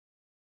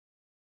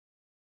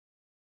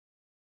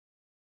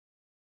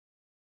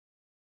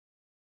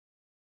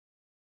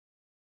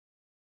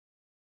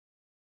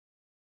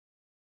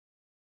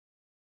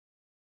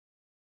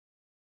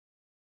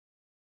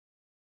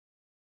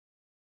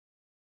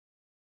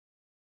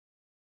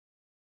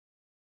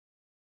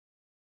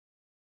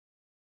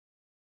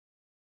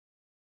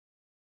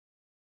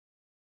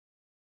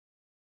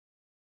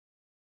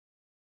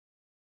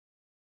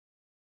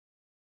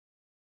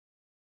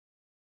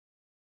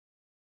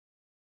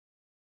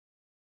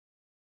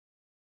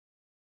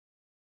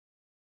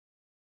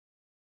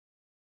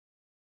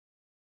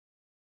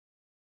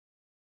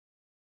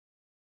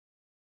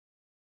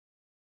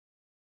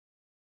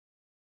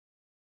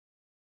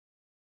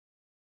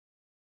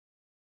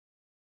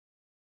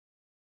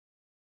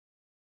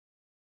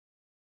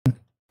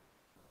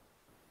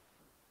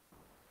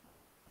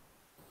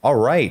All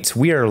right,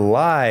 we are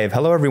live.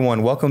 Hello,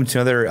 everyone. Welcome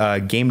to another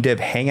GameDev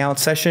Hangout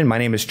session. My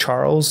name is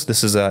Charles.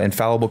 This is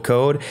Infallible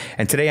Code,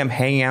 and today I'm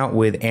hanging out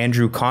with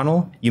Andrew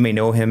Connell. You may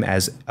know him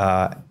as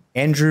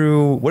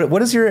Andrew. What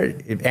is your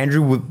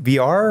Andrew with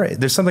VR?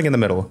 There's something in the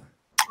middle.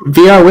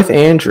 VR with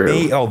Andrew.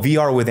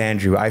 VR with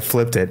Andrew. I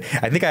flipped it.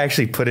 I think I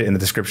actually put it in the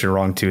description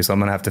wrong too, so I'm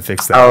gonna have to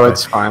fix that. Oh,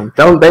 it's fine.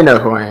 They know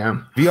who I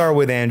am. VR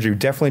with Andrew.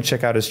 Definitely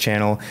check out his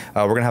channel.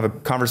 We're gonna have a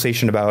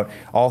conversation about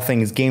all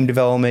things game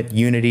development,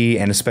 Unity,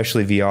 and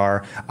especially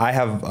VR. I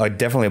have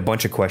definitely a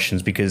bunch of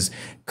questions because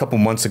a couple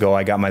months ago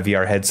I got my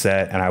VR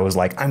headset and I was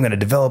like, I'm gonna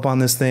develop on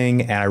this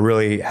thing, and I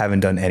really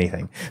haven't done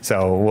anything.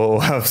 So we'll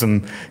have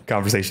some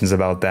conversations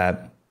about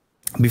that.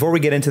 Before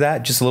we get into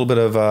that, just a little bit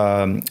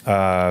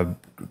of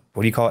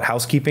what do you call it?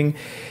 Housekeeping.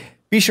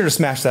 Be sure to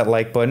smash that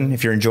like button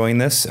if you're enjoying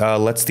this.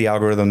 Lets the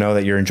algorithm know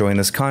that you're enjoying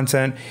this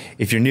content.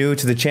 If you're new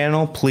to the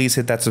channel, please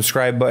hit that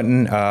subscribe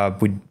button.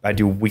 I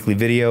do weekly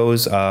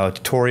videos,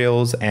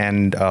 tutorials,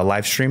 and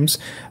live streams,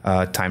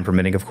 time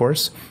permitting, of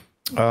course.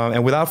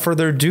 And without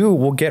further ado,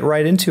 we'll get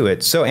right into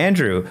it. So,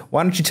 Andrew,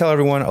 why don't you tell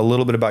everyone a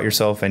little bit about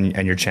yourself and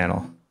your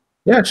channel?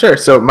 Yeah, sure.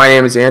 So my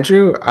name is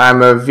Andrew.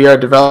 I'm a VR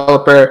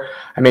developer.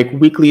 I make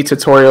weekly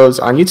tutorials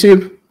on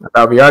YouTube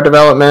about VR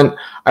development.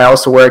 I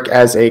also work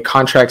as a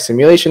contract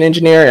simulation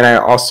engineer, and I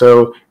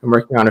also am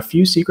working on a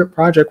few secret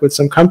projects with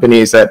some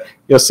companies that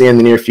you'll see in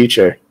the near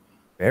future.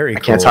 Very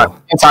cool. Can't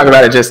talk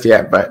about it just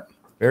yet, but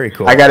very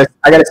cool. I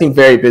gotta seem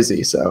very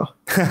busy, so.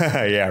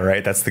 Yeah,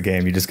 right. That's the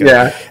game. You just got.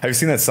 Yeah. Have you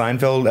seen that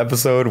Seinfeld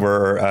episode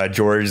where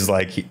George is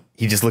like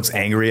he just looks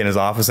angry in his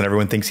office and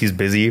everyone thinks he's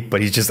busy,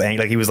 but he's just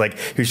angry. Like he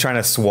was trying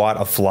to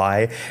swat a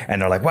fly,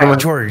 and they're like, "Wow,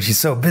 George, he's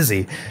so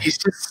busy."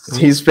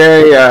 He's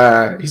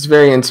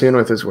very in tune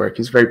with his work.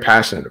 He's very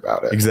passionate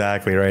about it.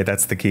 Exactly right.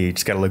 That's the key. You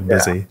just got to look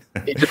busy.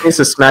 He just needs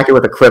to smack it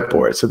with a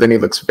clipboard, so then he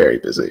looks very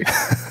busy.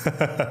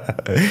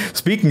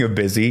 Speaking of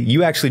busy,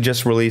 you actually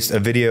just released a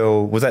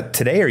video. Was that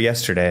today or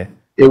yesterday?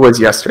 It was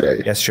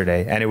yesterday.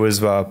 Yesterday, and it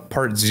was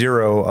part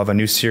 0 of a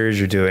new series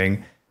you're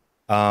doing.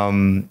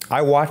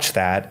 I watched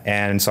that,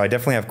 and so I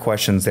definitely have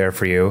questions there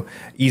for you.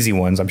 Easy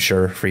ones, I'm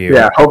sure, for you.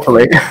 Yeah,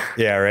 hopefully.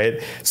 Yeah,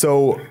 right.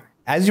 So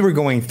as you were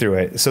going through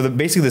it, so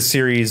basically the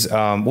series,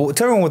 well,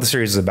 tell everyone what the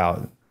series is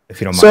about, if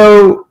you don't mind.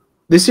 So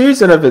the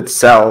series in of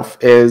itself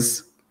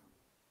is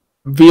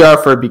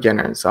VR for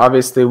beginners.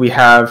 Obviously, we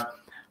have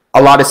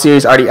a lot of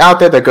series already out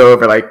there that go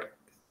over like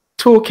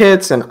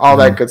toolkits and all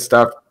that good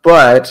stuff.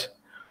 But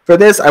for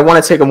this, I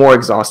want to take a more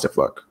exhaustive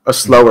look, a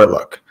slower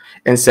look,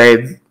 and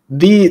say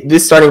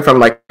this starting from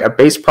like a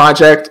base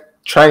project,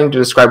 trying to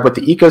describe what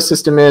the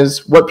ecosystem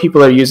is, what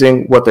people are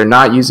using, what they're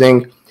not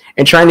using,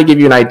 and trying to give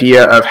you an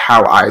idea of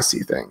how I see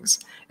things.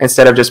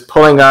 Instead of just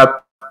pulling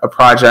up a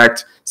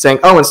project, saying,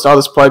 oh, install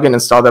this plugin,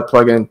 install that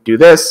plugin, do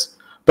this.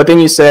 But then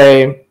you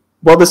say,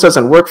 well, this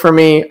doesn't work for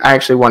me. I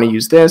actually want to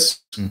use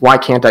this. Why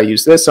can't I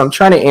use this? So I'm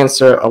trying to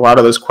answer a lot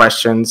of those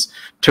questions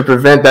to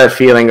prevent that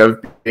feeling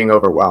of being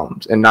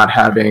overwhelmed and not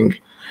having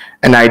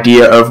an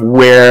idea of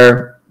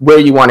where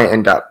you want to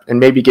end up, and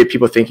maybe get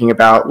people thinking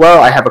about,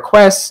 well, I have a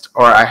Quest,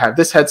 or I have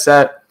this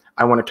headset,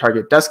 I want to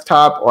target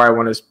desktop, or I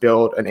want to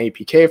build an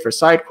APK for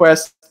side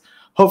quests.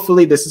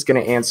 Hopefully this is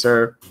going to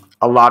answer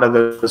a lot of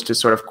those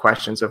just sort of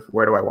questions of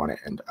where do I want to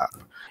end up.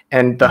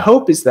 And the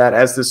hope is that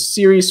as the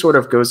series sort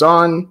of goes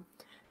on,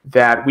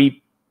 that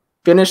we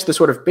finish the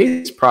sort of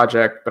base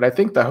project, but I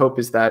think the hope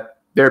is that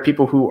there are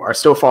people who are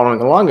still following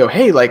along, go,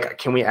 hey, like,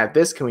 can we add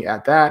this? Can we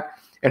add that?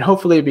 And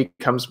hopefully it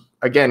becomes,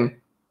 again,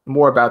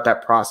 more about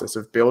that process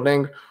of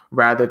building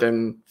rather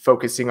than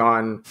focusing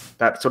on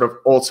that sort of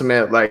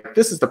ultimate, like,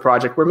 this is the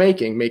project we're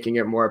making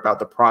it more about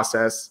the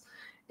process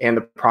and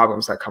the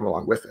problems that come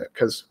along with it.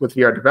 Because with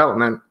VR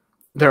development,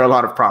 there are a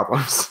lot of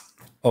problems.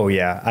 Oh,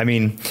 yeah. I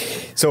mean,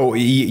 so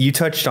you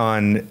touched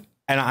on,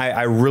 and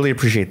I really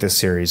appreciate this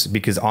series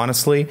because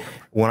honestly,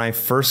 when I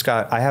first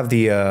got, I have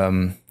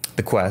the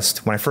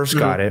Quest. When I first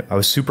got it, I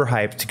was super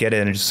hyped to get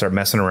in and just start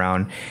messing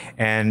around.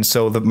 And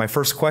so my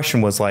first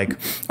question was like,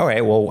 all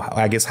right, well,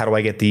 I guess how do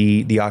I get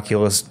the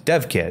Oculus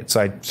dev kit?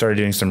 So I started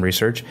doing some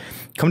research.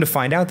 Come to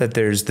find out that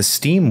there's the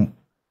Steam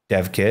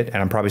dev kit, and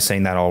I'm probably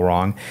saying that all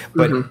wrong,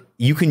 but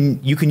you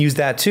can use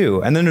that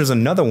too. And then there's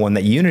another one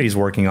that Unity's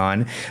working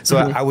on. So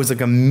I was like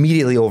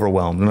immediately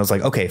overwhelmed, and I was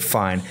like, okay,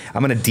 fine.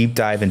 I'm going to deep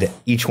dive into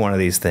each one of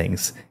these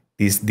things.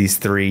 These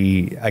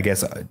 3, I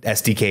guess,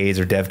 SDKs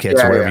or dev kits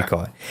or whatever you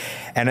call it.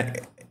 And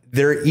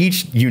they're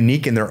each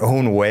unique in their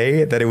own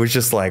way that it was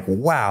just like,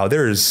 wow,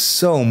 there is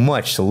so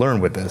much to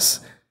learn with this.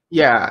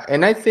 Yeah.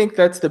 And I think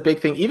that's the big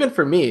thing, even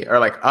for me, or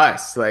like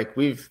us, like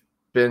we've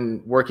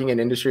been working in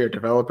industry or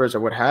developers or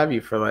what have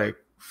you for like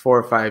 4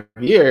 or 5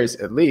 years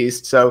at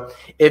least. So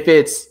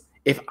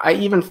if I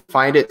even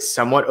find it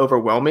somewhat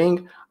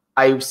overwhelming,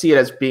 I see it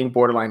as being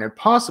borderline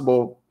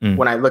impossible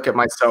when I look at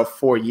myself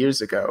 4 years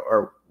ago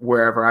or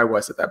wherever I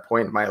was at that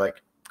point in my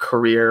like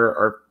career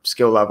or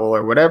skill level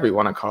or whatever you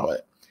want to call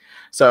it.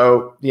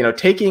 So,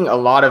 taking a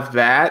lot of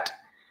that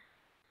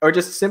or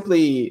just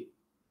simply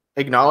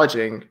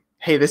acknowledging,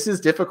 hey, this is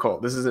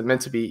difficult. This isn't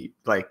meant to be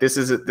like, this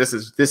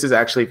is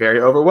actually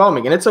very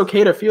overwhelming. And it's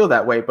okay to feel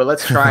that way, but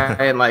let's try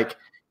and like,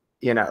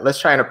 let's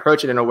try and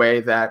approach it in a way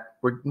that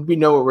we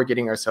know what we're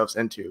getting ourselves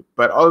into,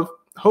 but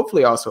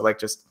hopefully also like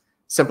just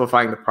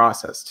simplifying the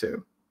process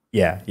too.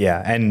 Yeah.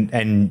 Yeah.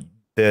 And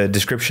the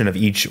description of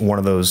each one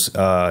of those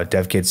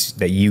dev kits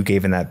that you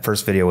gave in that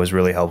first video was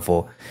really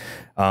helpful.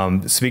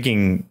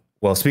 Speaking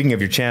of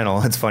your channel,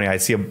 it's funny. I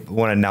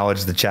want to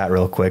acknowledge the chat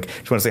real quick.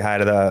 Just want to say hi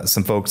to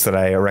some folks that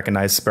I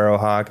recognize: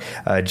 Sparrowhawk,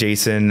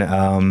 Jason,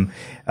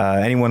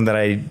 anyone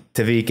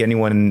Tavik,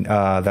 anyone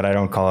that I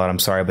don't call out. I'm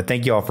sorry, but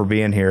thank you all for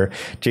being here.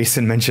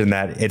 Jason mentioned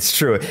that it's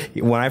true.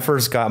 When I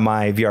first got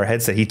my VR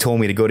headset, he told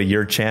me to go to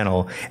your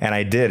channel, and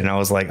I did, and I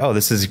was like, oh,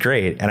 this is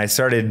great. And I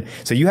started.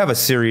 So you have a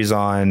series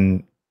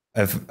on.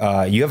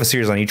 You have a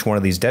series on each one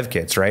of these dev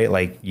kits, right?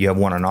 Like you have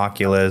one on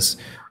Oculus,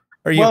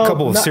 or you have a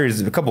couple of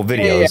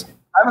videos. Yeah.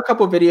 I have a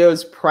couple of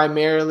videos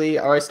primarily,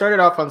 or I started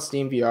off on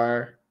Steam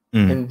VR,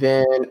 and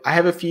then I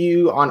have a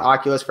few on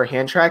Oculus for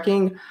hand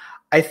tracking.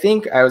 I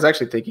think I was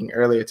actually thinking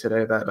earlier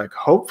today that like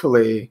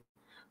hopefully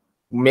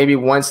maybe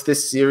once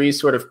this series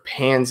sort of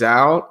pans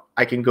out,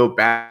 I can go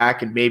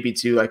back and maybe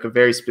do like a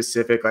very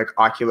specific like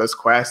Oculus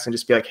Quest and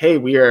just be like, hey,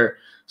 we are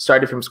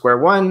started from square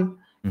one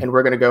and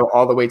we're going to go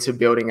all the way to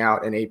building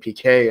out an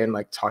APK and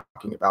like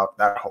talking about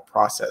that whole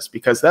process,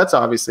 because that's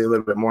obviously a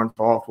little bit more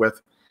involved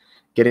with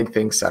getting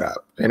things set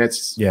up. And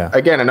it's,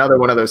 again, another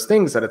one of those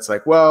things that it's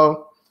like,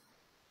 well,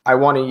 I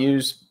want to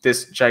use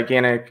this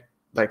gigantic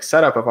like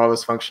setup of all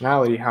this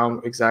functionality.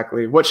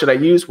 What should I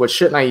use? What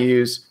shouldn't I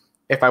use?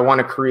 If I want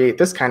to create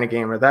this kind of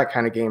game or that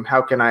kind of game,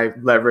 how can I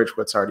leverage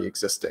what's already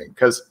existing?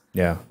 Because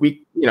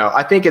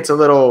I think it's a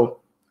little,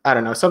 I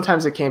don't know,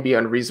 sometimes it can be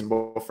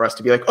unreasonable for us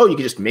to be like, oh, you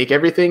can just make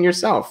everything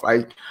yourself.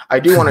 I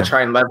do want to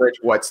try and leverage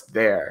what's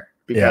there,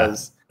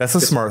 because that's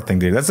a smart thing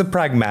to do. That's a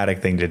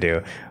pragmatic thing to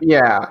do.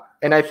 Yeah.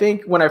 And I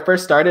think when I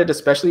first started,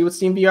 especially with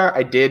Steam VR,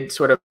 I did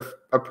sort of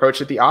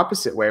approach it the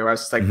opposite way, where I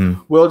was just like,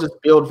 we'll just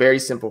build very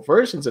simple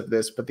versions of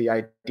this. But the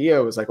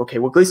idea was like, okay,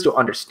 well, at least you'll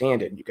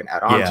understand it and you can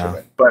add on to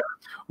it. But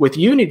with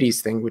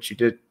Unity's thing, which you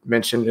did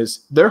mention,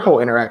 is their whole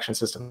interaction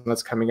system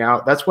that's coming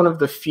out. That's one of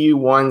the few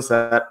ones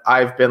that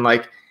I've been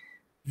like,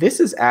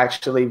 this is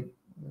actually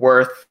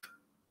worth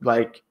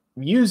like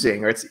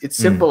using, or it's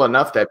simple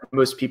enough that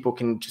most people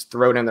can just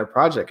throw it in their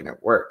project and it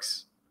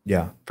works.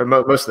 Yeah. For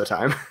most of the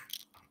time.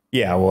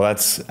 Yeah, well,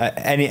 that's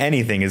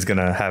anything is going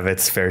to have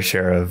its fair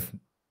share of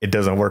it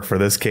doesn't work for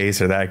this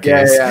case or that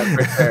case. Yeah,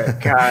 for sure.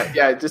 God,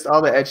 yeah, just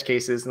all the edge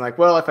cases. And like,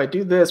 well, if I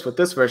do this with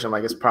this version,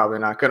 like it's probably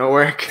not going to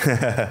work.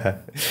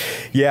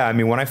 Yeah, I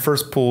mean, when I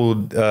first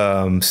pulled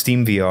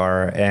Steam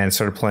VR and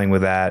started playing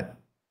with that,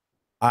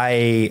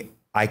 I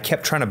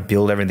kept trying to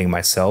build everything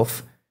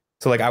myself.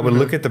 So like I would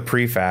look at the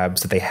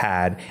prefabs that they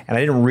had, and I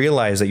didn't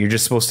realize that you're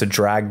just supposed to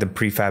drag the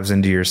prefabs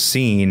into your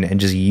scene and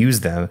just use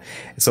them.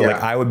 So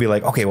like I would be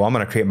like, okay, well, I'm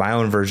going to create my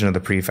own version of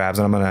the prefabs,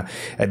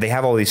 and they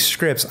have all these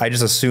scripts. I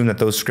just assumed that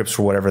those scripts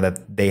were whatever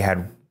that they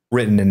had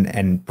written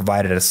and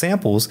provided as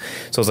samples.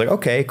 So I was like,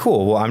 okay,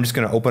 cool. Well, I'm just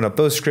going to open up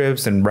those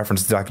scripts and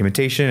reference the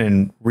documentation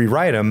and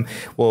rewrite them.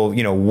 Well,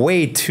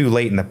 way too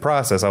late in the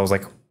process, I was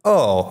like,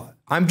 oh,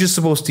 I'm just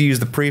supposed to use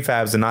the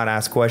prefabs and not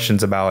ask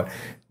questions about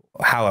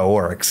how it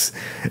works.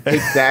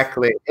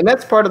 Exactly. And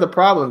that's part of the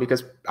problem,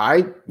 because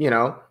I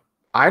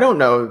don't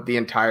know the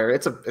entire,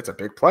 it's a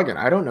big plugin.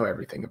 I don't know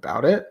everything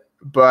about it,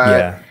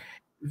 but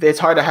it's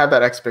hard to have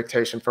that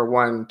expectation for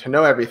one to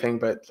know everything,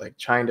 but like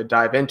trying to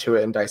dive into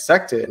it and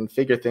dissect it and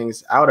figure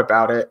things out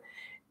about it,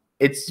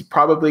 it's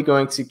probably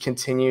going to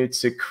continue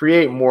to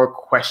create more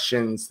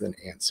questions than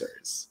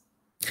answers.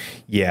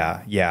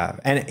 Yeah. Yeah.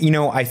 And,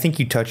 I think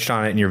you touched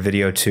on it in your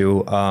video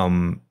too.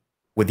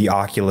 With the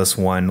Oculus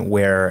one,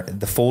 where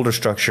the folder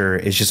structure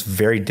is just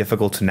very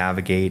difficult to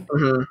navigate,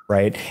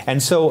 right?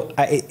 And so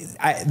I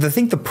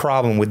think the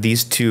problem with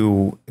these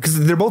two, because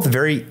they're both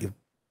very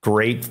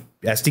great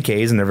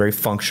SDKs and they're very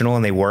functional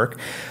and they work,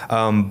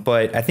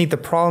 but I think the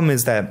problem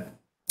is that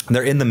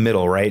they're in the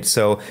middle, right?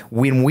 So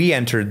when we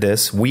entered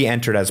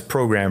as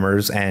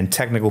programmers and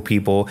technical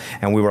people,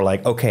 and we were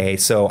like, okay,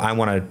 so I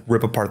want to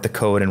rip apart the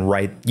code and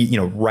write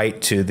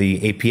to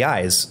the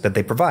APIs that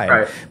they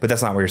provide, but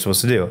that's not what you're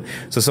supposed to do.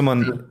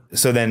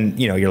 So then,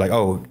 you're like,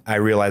 oh, I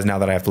realize now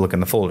that I have to look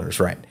in the folders,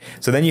 right?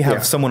 So then you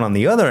have someone on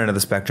the other end of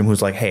the spectrum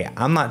who's like, hey,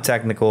 I'm not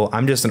technical.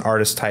 I'm just an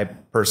artist type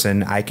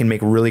person. I can make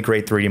really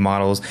great 3D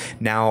models.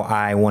 Now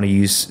I want to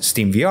use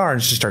Steam VR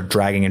and just start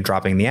dragging and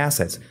dropping the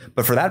assets.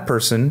 But for that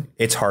person,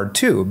 it's hard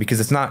too, because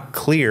it's not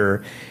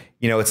clear,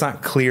 it's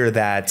not clear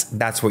that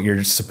that's what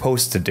you're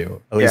supposed to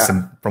do, at least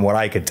from what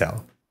I could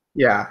tell.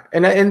 Yeah.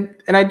 And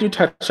I do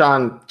touch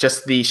on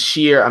just the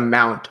sheer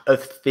amount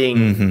of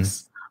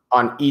things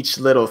on each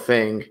little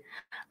thing.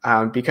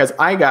 Because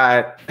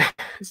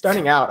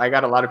starting out, I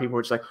got a lot of people who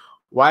were just like,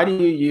 why do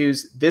you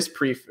use this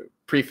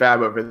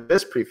prefab over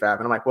this prefab?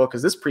 And I'm like, well,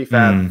 because this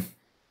prefab,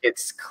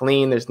 it's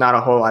clean. There's not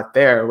a whole lot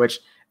there, which,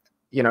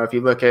 if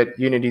you look at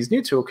Unity's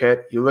new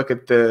toolkit, you look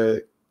at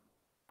the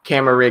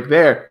camera rig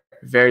there,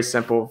 very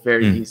simple,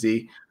 very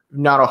easy,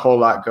 not a whole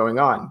lot going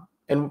on.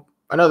 And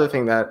another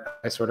thing that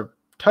I sort of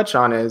touch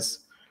on is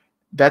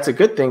that's a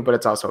good thing, but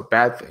it's also a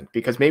bad thing,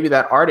 because maybe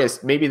there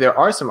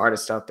are some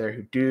artists out there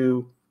who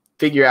do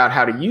figure out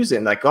how to use it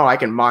and like, oh, I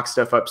can mock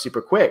stuff up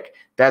super quick.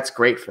 That's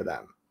great for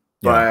them.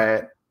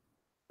 Yeah.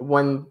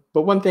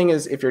 But one thing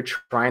is, if you're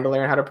trying to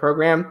learn how to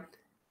program,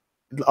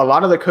 a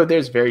lot of the code there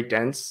is very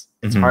dense.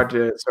 It's hard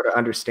to sort of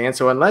understand.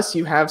 So unless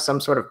you have some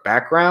sort of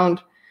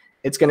background,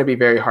 it's going to be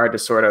very hard to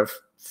sort of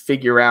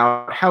figure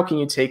out how can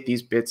you take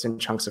these bits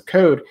and chunks of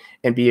code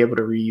and be able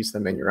to reuse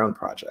them in your own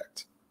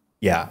project.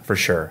 Yeah, for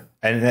sure.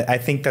 And I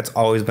think that's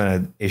always been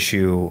an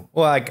issue.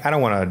 Well, I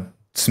don't want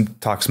to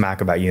talk smack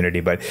about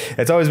Unity, but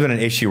it's always been an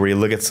issue where you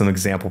look at some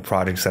example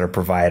projects that are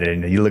provided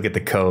and you look at the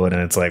code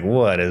and it's like,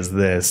 what is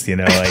this? You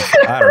know,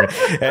 like, I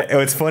don't know.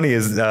 What's funny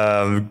is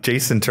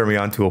Jason turned me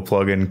onto a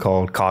plugin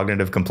called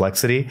Cognitive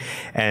Complexity,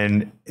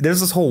 and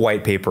there's this whole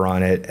white paper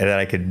on it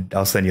that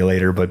I'll send you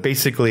later. But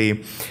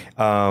basically,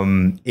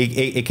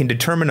 it can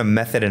determine a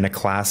method in a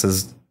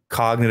class's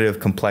cognitive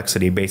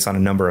complexity based on a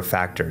number of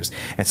factors.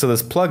 And so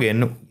this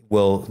plugin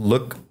will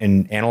look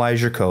and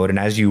analyze your code, and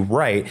as you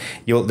write,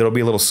 there'll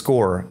be a little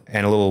score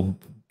and a little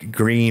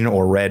green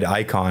or red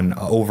icon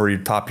over your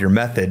top of your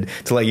method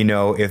to let you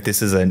know if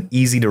this is an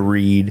easy to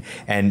read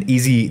and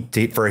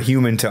for a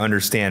human to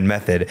understand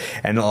method.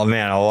 And oh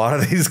man, a lot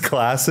of these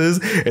classes,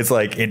 it's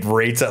like it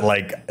rates at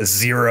like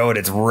 0 and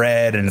it's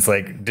red, and it's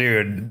like,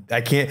 dude,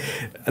 I can't.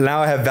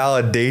 Now I have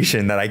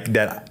validation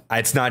that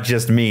it's not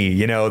just me.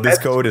 You know, this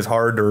code is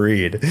hard to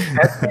read.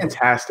 That's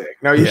fantastic.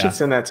 No, you should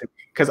send that to me,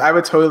 because I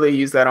would totally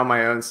use that on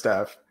my own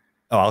stuff.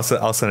 Oh,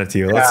 I'll send it to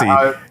you. Let's see.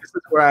 This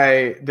is where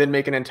I then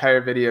make an entire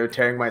video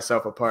tearing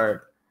myself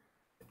apart.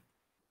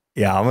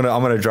 Yeah, I'm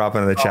gonna drop it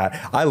in the chat.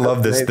 I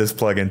love this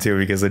plugin too,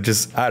 because it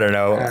just, I don't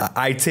know. Yeah.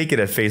 I take it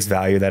at face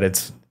value that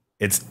it's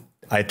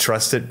I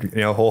trust it,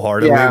 you know,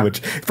 wholeheartedly,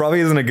 which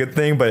probably isn't a good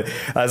thing. But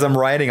as I'm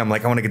writing, I'm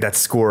like, I want to get that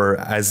score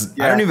I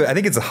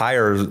think it's a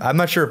higher. I'm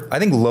not sure. I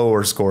think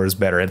lower score is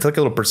better. It's like a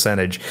little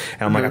percentage,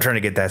 and I'm like, I'm trying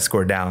to get that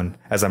score down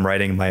as I'm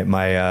writing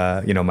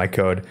my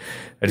code.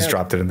 I just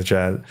dropped it in the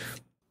chat.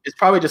 It's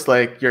probably just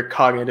like your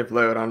cognitive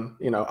load on,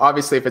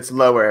 obviously if it's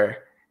lower,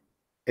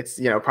 it's,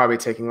 probably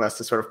taking less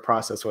to sort of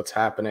process what's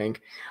happening.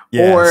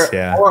 Yes,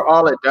 or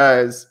all it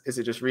does is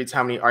it just reads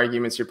how many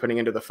arguments you're putting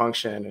into the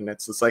function, and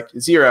it's just like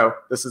 0.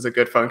 This is a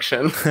good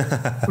function.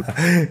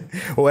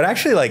 Well, it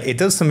actually it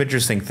does some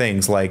interesting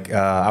things. Like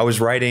I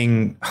was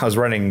writing,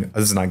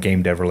 this is not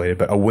game dev related,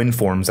 but a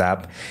WinForms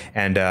app.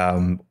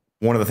 And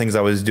one of the things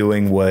I was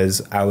doing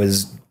was I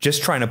was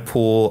just trying to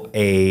pull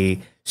a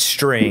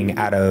string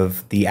out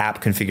of the app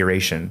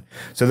configuration.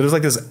 So there's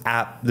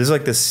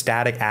this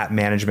static app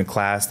management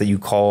class that you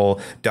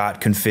call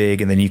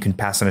 .config, and then you can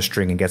pass in a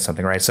string and get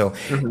something, right? So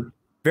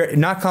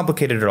not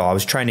complicated at all. I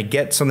was trying to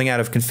get something out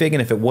of config,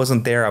 and if it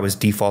wasn't there, I was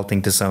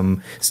defaulting to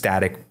some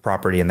static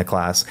property in the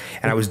class,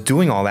 and I was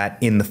doing all that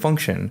in the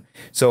function.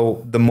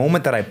 So the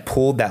moment that I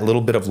pulled that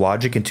little bit of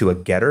logic into a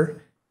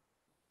getter,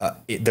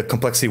 the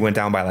complexity went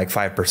down by like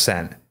 5%.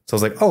 So I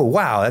was like, oh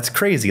wow, that's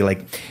crazy.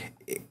 Like,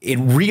 it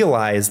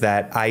realized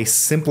that I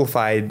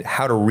simplified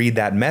how to read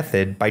that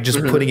method by just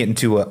putting it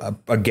into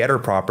a getter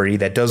property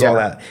that does all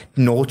that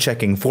null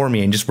checking for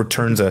me and just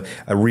returns a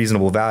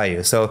reasonable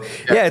value. So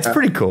it's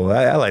pretty cool.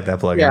 I like that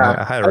plugin.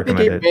 I highly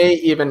recommend it. It may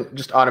even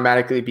just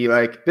automatically be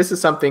like, this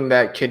is something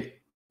that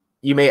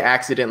you may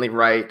accidentally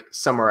write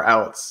somewhere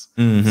else.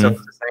 So it's just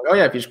saying, oh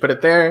yeah, if you just put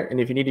it there,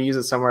 and if you need to use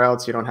it somewhere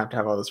else, you don't have to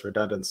have all this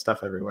redundant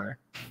stuff everywhere.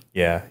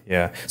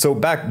 Yeah. So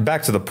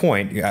back to the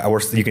point,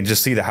 you can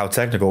just see how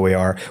technical we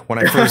are. When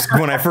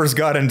I first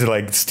got into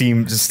like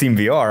Steam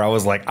VR, I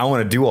was like, I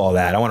want to do all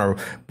that. I want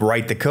to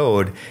write the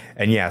code,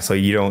 and so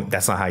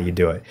that's not how you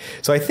do it.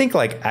 So I think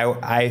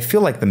I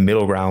feel like the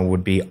middle ground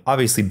would be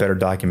obviously better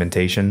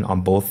documentation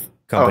on both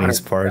companies'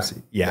 parts.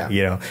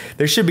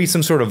 There should be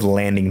some sort of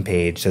landing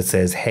page that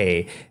says,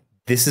 hey,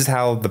 this is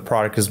how the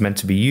product is meant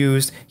to be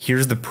used.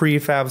 Here's the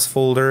prefabs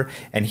folder,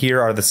 and here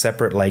are the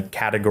separate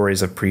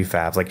categories of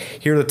prefabs. Like,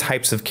 here are the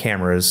types of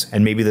cameras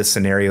and maybe the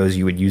scenarios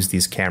you would use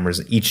these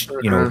cameras. Each,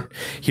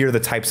 here are the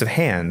types of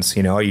hands.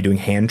 Are you doing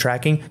hand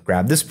tracking?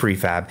 Grab this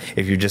prefab.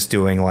 If you're just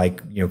doing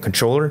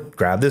controller,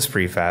 grab this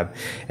prefab,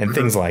 and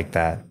things like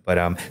that.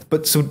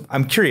 But so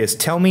I'm curious.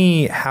 Tell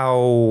me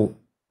how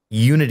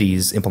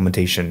Unity's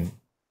implementation.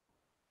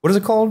 What is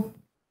it called?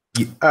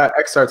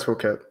 XR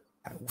Toolkit.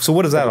 So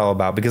what is that all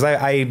about? Because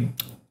I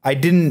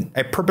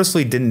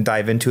purposely didn't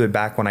dive into it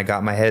back when I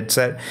got my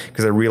headset,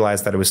 because I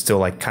realized that it was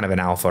still kind of an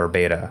alpha or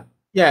beta.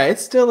 Yeah,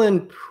 it's still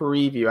in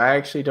preview. I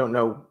actually don't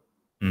know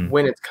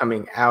when it's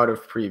coming out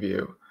of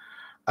preview.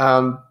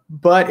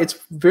 But it's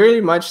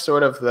very much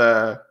sort of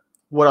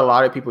what a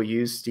lot of people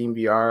use Steam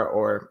VR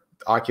or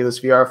Oculus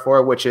VR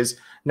for, which is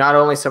not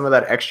only some of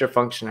that extra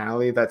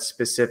functionality that's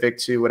specific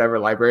to whatever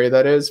library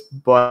that is,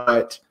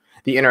 but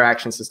the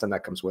interaction system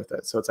that comes with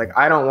it. So it's like,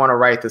 I don't want to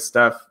write this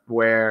stuff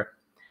where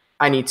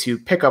I need to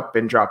pick up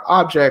and drop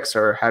objects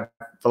or have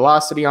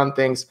velocity on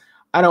things.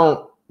 I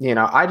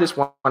just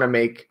want to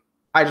make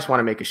I just want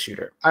to make a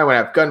shooter. I want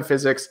to have gun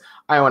physics.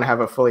 I want to have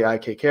a fully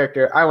IK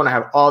character. I want to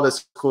have all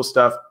this cool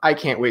stuff. I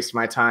can't waste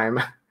my time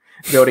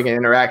building an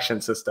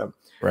interaction system.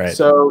 Right.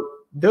 So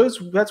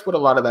that's what a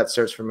lot of that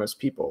serves for most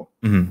people.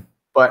 Mm-hmm.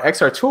 But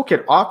XR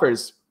Toolkit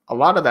offers a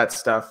lot of that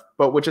stuff,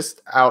 but with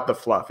just out the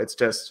fluff. It's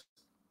just,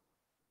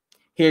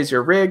 here's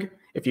your rig.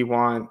 If you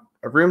want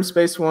a room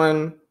space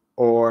one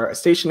or a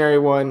stationary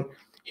one,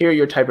 here are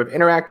your type of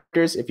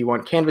interactors. If you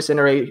want canvas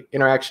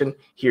interaction,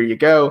 here you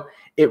go.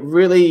 It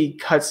really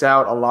cuts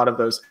out a lot of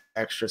those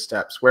extra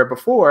steps, where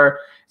before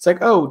it's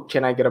like, oh,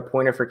 can I get a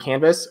pointer for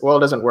canvas? Well, it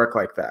doesn't work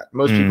like that.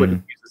 Most people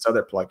use this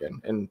other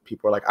plugin, and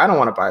people are like, I don't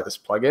want to buy this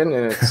plugin.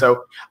 And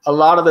so a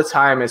lot of the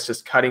time it's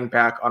just cutting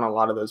back on a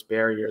lot of those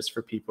barriers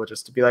for people,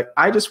 just to be like,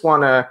 I just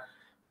want to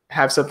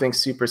have something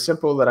super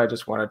simple that I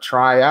just want to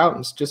try out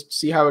and just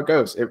see how it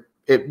goes.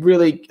 It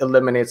really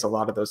eliminates a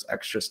lot of those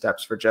extra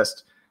steps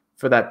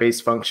for that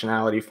base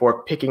functionality,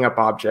 for picking up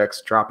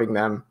objects, dropping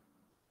them,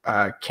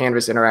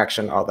 canvas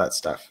interaction, all that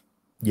stuff.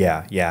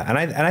 Yeah, yeah, and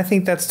I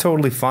think that's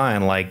totally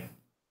fine. Like,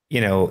 you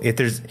know, if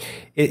there's,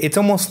 it's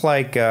almost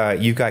like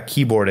you've got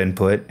keyboard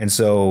input, and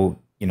so,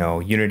 you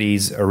know,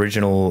 Unity's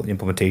original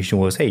implementation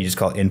was, hey, you just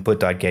call it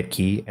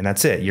input.getKey, and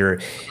that's it. You're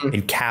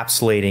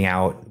encapsulating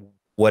out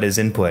what is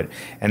input,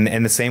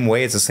 and the same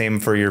way, it's the same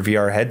for your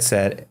VR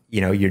headset.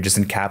 You know, you're just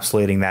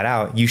encapsulating that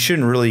out. You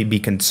shouldn't really be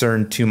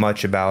concerned too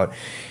much about,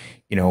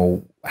 you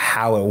know,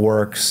 how it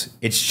works.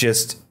 It's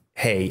just,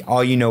 hey,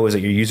 all you know is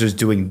that your user's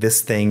doing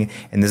this thing,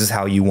 and this is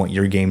how you want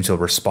your game to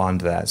respond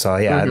to that. So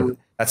yeah,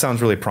 that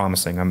sounds really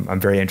promising. I'm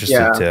very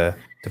interested to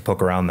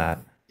poke around that.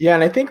 Yeah,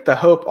 and I think the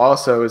hope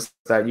also is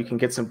that you can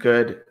get some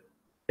good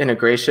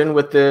integration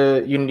with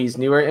the Unity's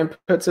newer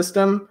input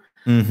system,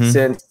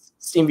 since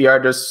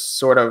SteamVR does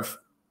sort of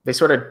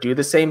do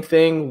the same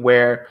thing,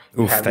 where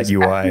you have that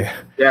UI.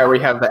 Where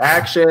you have the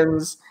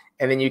actions,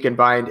 and then you can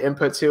bind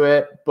input to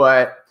it,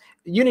 but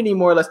Unity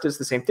more or less does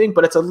the same thing,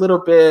 but it's a little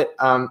bit,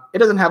 it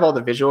doesn't have all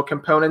the visual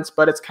components,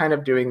 but it's kind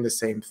of doing the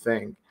same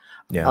thing.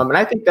 Yeah. And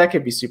I think that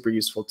could be super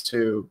useful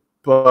too,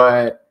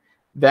 but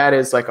that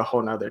is like a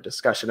whole nother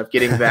discussion of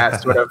getting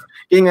that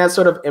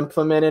sort of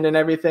implemented and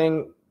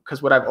everything.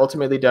 Because what I've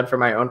ultimately done for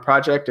my own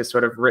project is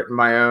sort of written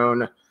my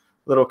own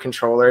little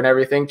controller and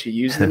everything to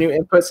use the new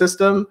input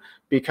system,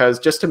 because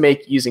just to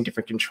make using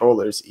different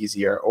controllers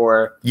easier,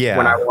 or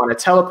when I want to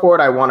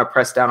teleport, I want to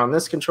press down on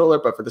this controller,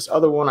 but for this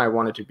other one, I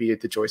want it to be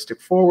the joystick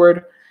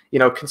forward, you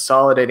know,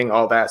 consolidating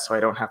all that. So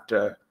I don't have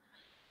to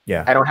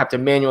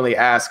manually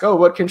ask, oh,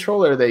 what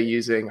controller are they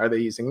using? Are they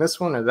using this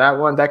one or that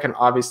one? That can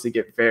obviously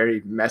get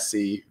very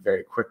messy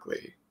very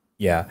quickly.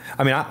 Yeah.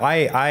 I mean,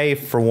 I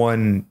for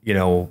one, you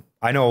know,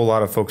 I know a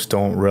lot of folks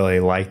don't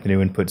really like the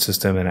new input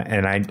system,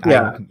 and I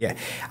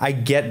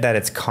get that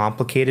it's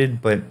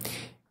complicated, but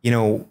you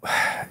know,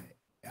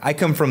 I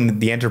come from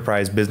the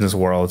enterprise business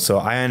world, so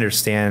I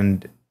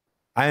understand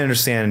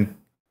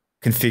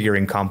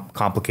configuring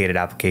complicated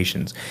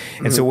applications.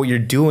 And so what you're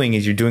doing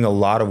is you're doing a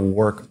lot of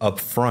work up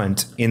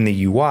front in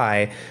the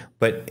UI,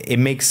 but it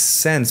makes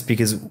sense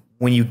because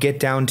when you get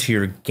down to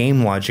your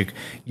game logic,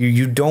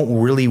 you don't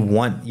really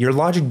want, your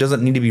logic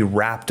doesn't need to be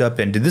wrapped up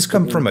in, did this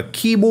come from a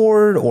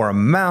keyboard or a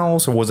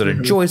mouse, or was it a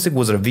joystick?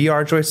 Was it a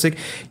VR joystick?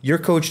 Your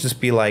code should just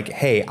be like,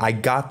 hey, I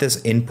got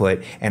this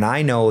input, and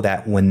I know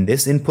that when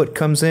this input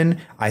comes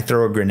in, I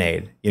throw a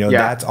grenade. You know,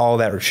 that's all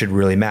that should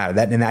really matter.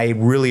 And I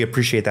really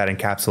appreciate that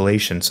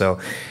encapsulation. So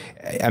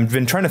I've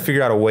been trying to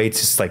figure out a way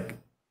to, like,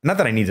 not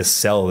that I need to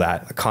sell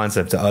that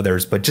concept to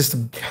others, but just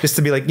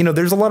to be like, you know,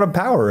 there's a lot of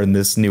power in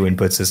this new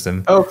input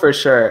system. Oh, for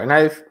sure. And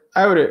I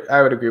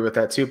would agree with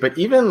that too. But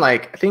even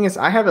like, the thing is,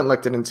 I haven't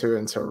looked into it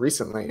until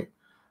recently,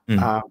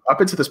 up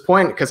until this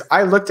point, because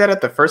I looked at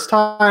it the first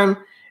time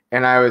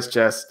and I was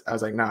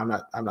like,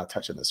 no, I'm not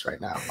touching this right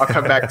now. I'll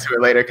come back to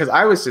it later. Cause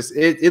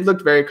it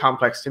looked very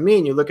complex to me,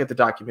 and you look at the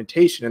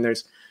documentation and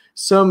there's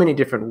so many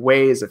different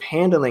ways of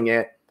handling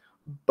it,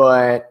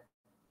 but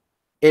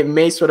it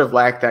may sort of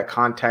lack that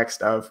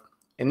context of,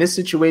 in this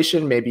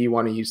situation, maybe you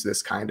want to use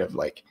this kind of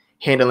like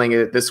handling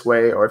it this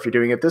way, or if you're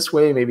doing it this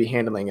way, maybe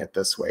handling it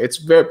this way.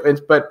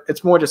 But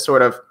it's more just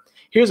sort of,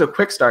 here's a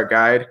quick start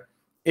guide.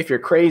 If you're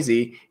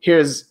crazy,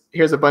 here's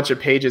a bunch of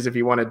pages if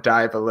you want to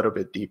dive a little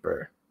bit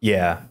deeper.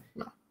 Yeah.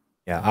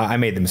 Yeah, I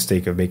made the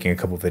mistake of making a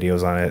couple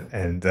videos on it,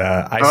 and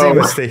I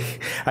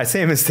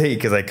say mistake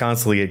because I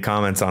constantly get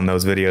comments on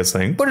those videos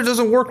saying, "But it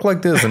doesn't work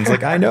like this." And it's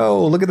like, I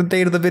know. Look at the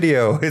date of the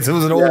video. It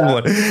was an old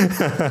one.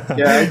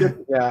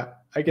 I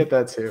get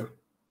that too.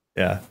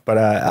 Yeah, but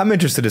I'm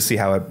interested to see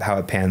how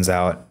it pans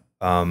out.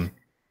 A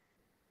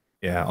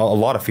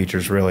lot of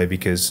features really,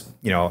 because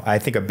you know, I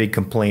think a big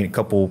complaint,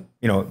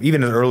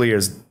 even as early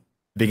as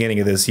beginning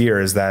of this year,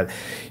 is that,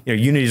 you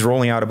know, Unity's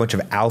rolling out a bunch of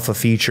alpha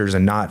features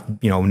and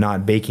not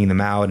baking them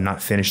out and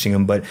not finishing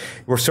them, but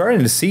we're starting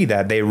to see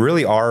that they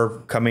really are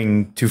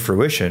coming to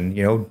fruition.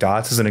 You know,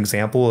 Dots is an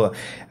example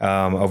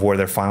of where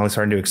they're finally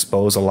starting to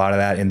expose a lot of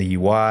that in the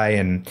UI,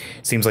 and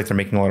it seems like they're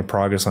making a lot of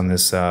progress on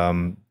this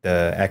the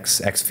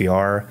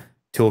XVR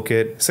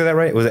toolkit. Say that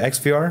right? Was it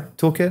XVR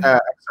toolkit? XR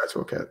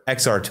toolkit.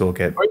 XR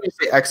toolkit. Or you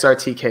say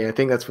XRTK. I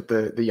think that's what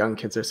the young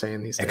kids are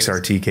saying these days.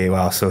 XRTK.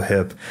 Wow, so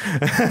hip.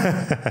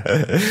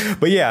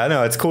 But yeah,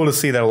 no, it's cool to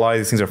see that a lot of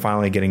these things are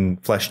finally getting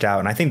fleshed out.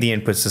 And I think the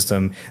input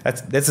system,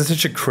 that's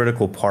such a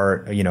critical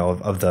part,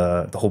 of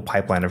the whole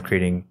pipeline of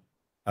creating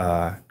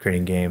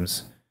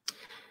games.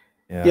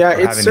 Yeah,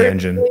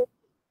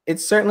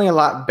 it's certainly a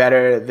lot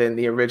better than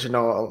the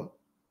original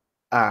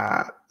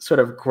sort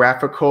of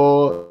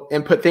graphical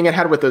input thing it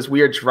had with those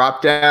weird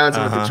drop downs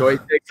and with the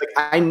joysticks.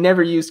 Like, I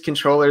never used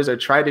controllers or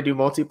tried to do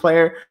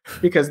multiplayer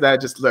because that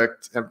just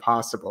looked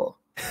impossible.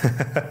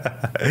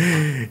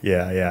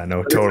 Yeah,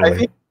 no, totally. I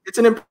think it's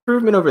an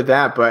improvement over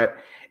that, but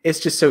it's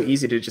just so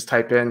easy to just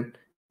type in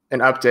an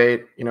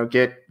update,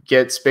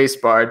 get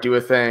spacebar, do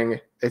a thing.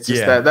 It's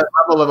just that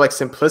level of like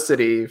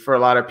simplicity for a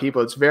lot of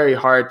people. It's very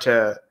hard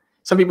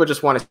some people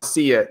just want to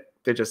see it.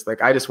 They're just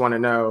like, I just want to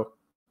know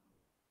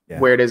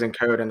where it is in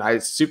code, and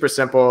it's super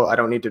simple. I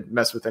don't need to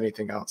mess with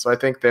anything else. So I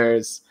think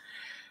there's,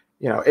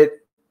 I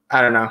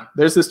don't know.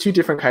 There's those two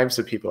different types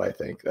of people. I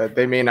think that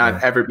they may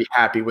not ever be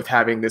happy with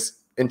having this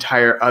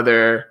entire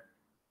other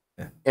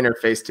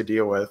interface to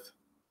deal with.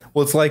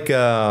 Well, it's like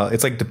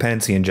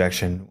dependency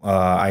injection.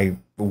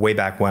 Way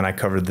back when I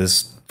covered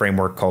this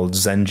framework called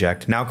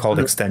Zenject, now called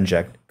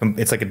Extendject.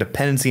 It's like a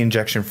dependency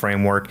injection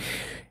framework.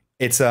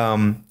 It's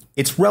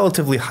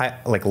relatively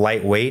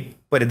lightweight,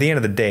 but at the end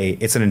of the day,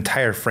 it's an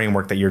entire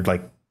framework that you're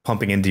like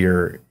pumping into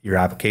your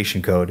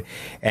application code,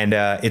 and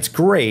it's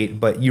great.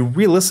 But you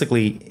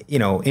realistically,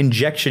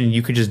 injection,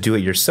 you could just do it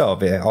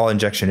yourself. All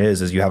injection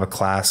is you have a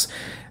class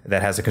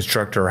that has a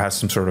constructor or has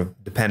some sort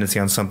of dependency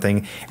on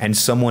something, and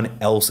someone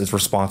else is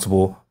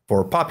responsible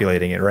for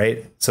populating it,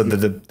 right? So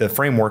the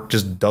framework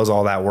just does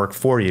all that work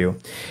for you.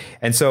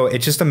 And so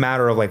it's just a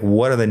matter of like,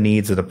 what are the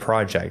needs of the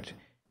project?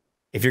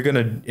 If you're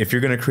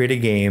gonna create a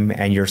game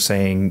and you're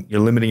saying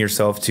you're limiting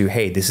yourself to,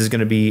 hey, this is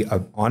gonna be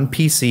on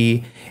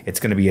PC, it's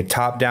gonna be a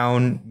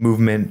top-down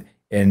movement,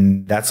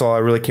 and that's all I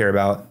really care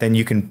about, then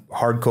you can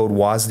hard code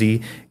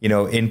WASD,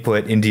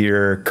 input into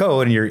your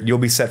code, and you'll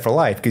be set for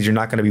life, because you're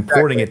not going to be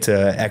porting it to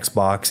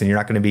Xbox, and you're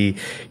not going to be,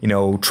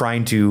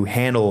 trying to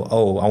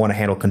handle, I want to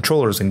handle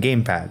controllers and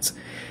gamepads.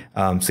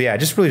 So yeah, it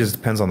just really just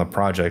depends on the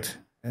project.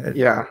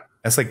 Yeah,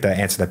 that's like the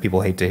answer that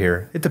people hate to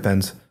hear. It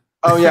depends.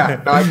 Oh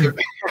yeah, no,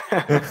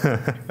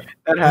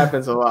 that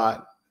happens a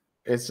lot.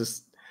 It's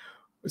just,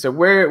 so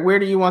where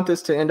do you want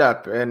this to end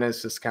up? And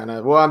it's just kind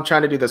of, well, I'm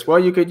trying to do this. Well,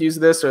 you could use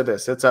this or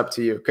this. It's up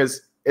to you.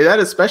 Because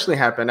that especially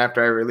happened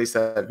after I released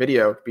that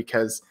video,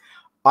 because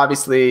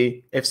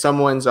obviously if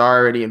someone's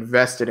already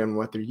invested in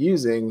what they're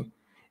using,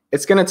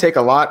 it's going to take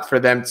a lot for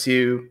them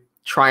to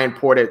try and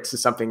port it to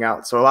something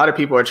else. So a lot of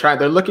people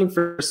they're looking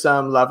for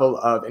some level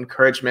of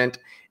encouragement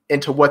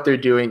into what they're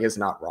doing is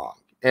not wrong.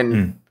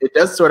 And it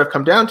does sort of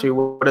come down to,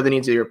 what are the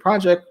needs of your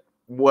project?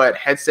 What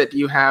headset do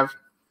you have?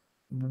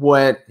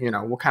 What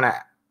kind of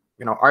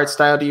art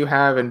style do you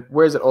have, and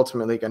where is it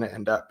ultimately going to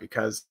end up?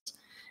 Because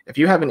if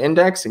you have an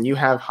index and you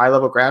have high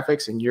level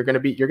graphics and you're going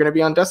to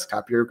be on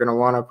desktop, you're going to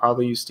want to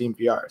probably use Steam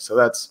VR. So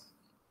that's,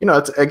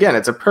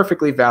 it's a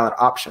perfectly valid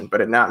option,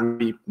 but it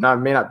may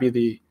not be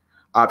the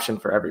option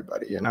for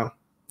everybody,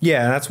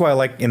 Yeah, and that's why I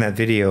like in that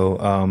video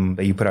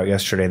that you put out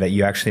yesterday that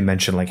you actually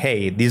mentioned, like,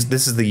 hey, this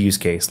is the use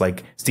case,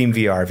 like Steam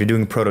VR. If you're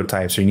doing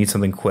prototypes or you need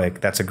something quick,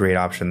 that's a great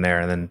option there.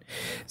 And then,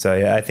 so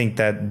yeah, I think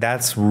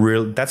that's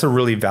a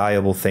really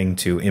valuable thing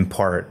to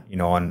impart,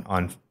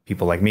 on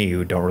people like me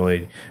who don't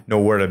really know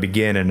where to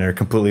begin and are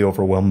completely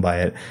overwhelmed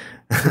by it.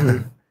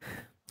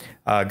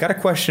 Got a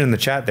question in the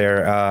chat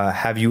there.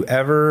 Have you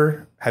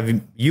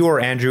or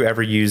Andrew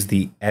ever used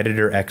the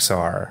Editor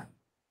XR?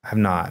 I have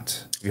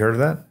not. Have you heard of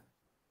that?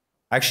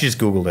 I actually just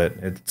Googled it.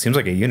 It seems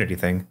like a Unity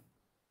thing.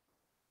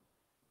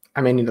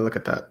 I may need to look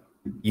at that.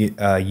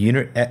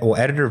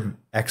 Editor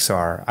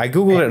XR. I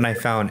Googled it and I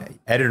found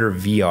Editor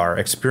VR,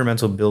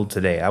 experimental build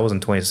today. That was in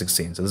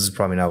 2016, so this is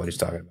probably not what he's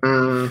talking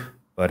about.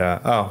 But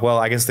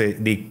I guess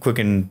the quick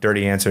and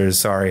dirty answer is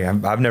sorry.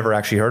 I've never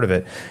actually heard of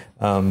it.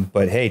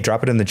 But hey,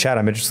 drop it in the chat.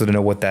 I'm interested to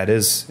know what that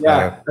is.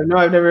 Yeah, no,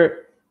 I've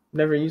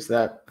never used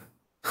that.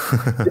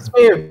 This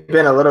may have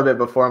been a little bit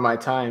before my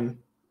time,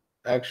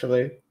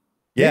 actually.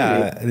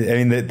 Yeah, I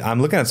mean,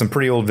 I'm looking at some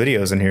pretty old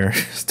videos in here.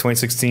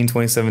 2016,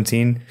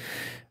 2017.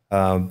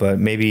 But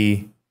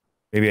maybe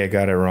I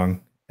got it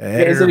wrong.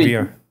 Editor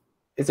VR.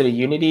 Is it a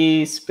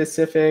Unity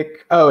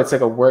specific? Oh, it's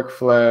like a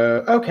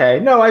workflow. Okay,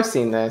 no, I've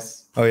seen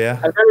this. Oh yeah,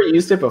 I've never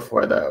used it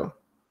before though.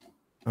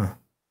 Oh,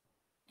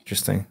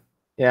 interesting.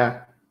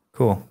 Yeah.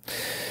 Cool.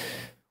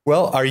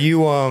 Well, are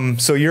you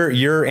so you're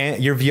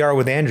VR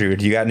with Andrew?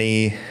 Do you got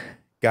any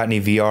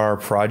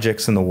VR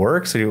projects in the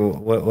works?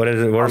 What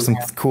are some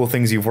cool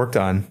things you've worked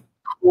on?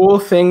 Cool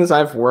things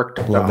I've worked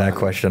on. I love that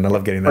question. I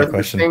love getting that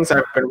question. Things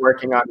I've been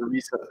working on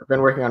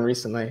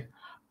recently.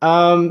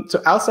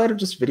 So outside of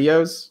just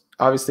videos,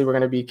 obviously we're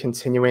going to be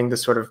continuing the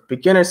sort of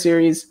beginner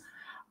series.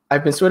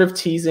 I've been sort of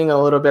teasing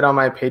a little bit on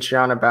my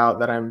Patreon about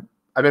that I've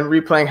been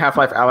replaying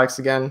Half-Life Alyx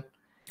again.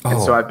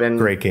 And so Oh, I've been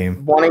great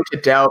game. wanting to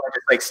delve and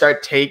just like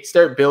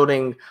start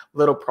building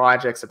little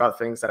projects about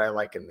things that I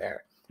like in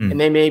there. And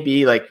they may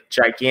be like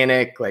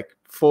gigantic, like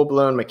full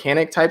blown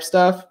mechanic type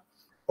stuff,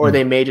 or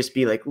they may just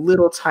be like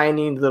little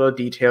tiny little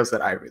details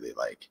that I really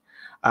like,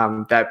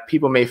 that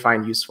people may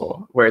find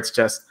useful, where it's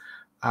just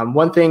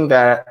one thing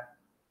that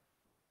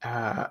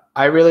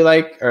I really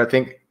like, or I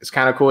think is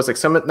kind of cool, is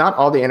like not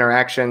all the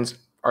interactions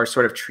are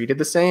sort of treated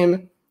the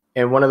same.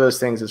 And one of those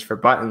things is for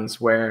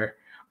buttons, where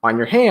on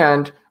your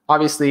hand,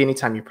 obviously,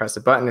 anytime you press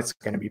a button, it's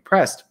going to be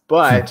pressed.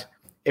 But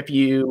if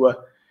you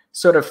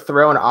sort of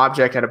throw an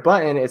object at a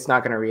button, it's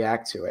not going to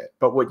react to it.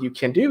 But what you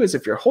can do is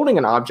if you're holding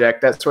an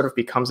object, that sort of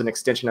becomes an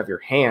extension of your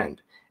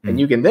hand, and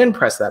you can then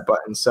press that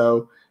button.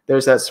 So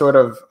there's that sort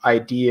of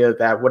idea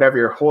that whatever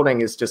you're holding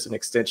is just an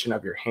extension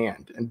of your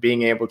hand, and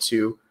being able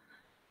to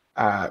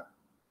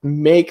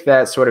make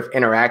that sort of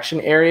interaction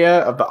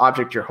area of the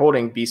object you're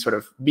holding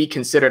be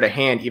considered a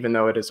hand, even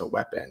though it is a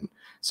weapon.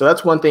 So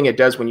that's one thing it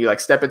does when you like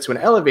step into an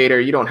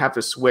elevator. You don't have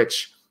to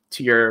switch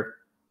to your,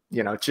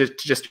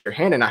 just your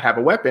hand and not have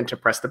a weapon to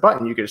press the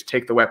button. You can just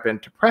take the weapon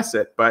to press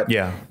it. But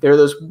there are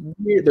those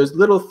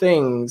little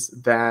things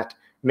that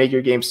make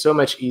your game so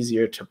much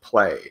easier to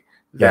play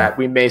that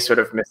we may sort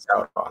of miss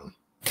out on.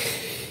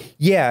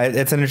 Yeah,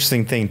 it's an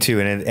interesting thing too,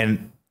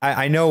 and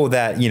I know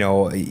that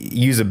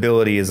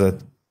usability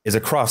is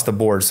across the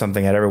board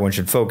something that everyone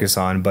should focus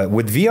on, but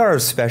with VR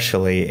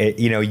especially,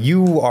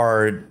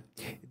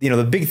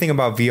 the big thing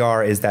about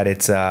VR is that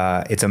it's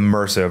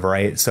immersive,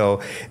 right?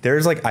 So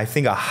there's like, I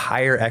think, a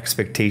higher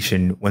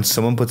expectation when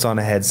someone puts on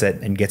a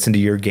headset and gets into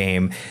your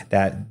game,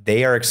 that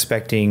they are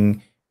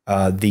expecting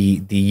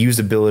the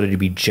usability to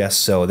be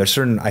just so. There's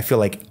certain, I feel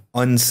like,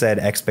 unsaid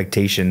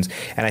expectations.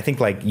 And I think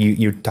like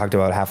you talked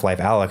about Half-Life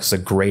Alyx is a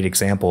great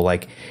example.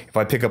 Like if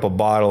I pick up a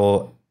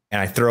bottle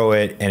and I throw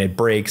it and it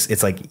breaks,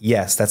 it's like,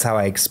 yes, that's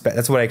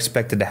what I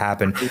expected to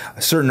happen.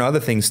 Certain other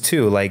things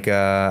too, like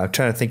I'm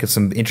trying to think of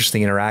some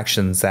interesting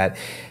interactions that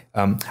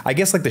I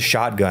guess like the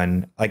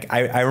shotgun. Like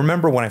I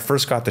remember when I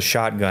first got the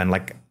shotgun,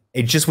 like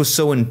it just was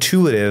so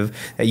intuitive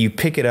that you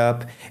pick it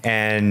up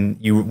and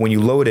when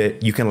you load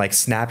it, you can like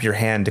snap your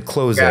hand to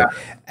close it.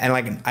 And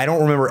like I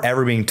don't remember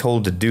ever being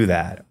told to do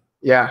that.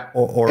 Yeah.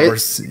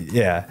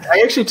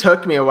 It actually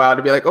took me a while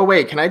to be like, oh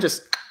wait, can I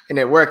just, and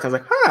it worked. I was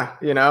like,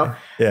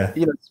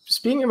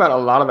 speaking about a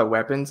lot of the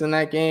weapons in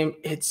that game,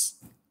 it's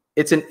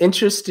an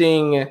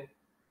interesting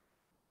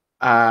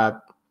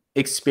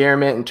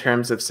experiment in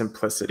terms of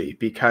simplicity,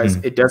 because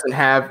it doesn't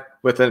have,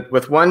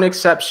 with one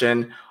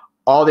exception,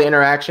 all the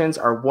interactions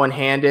are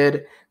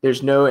one-handed.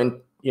 There's no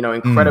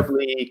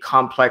incredibly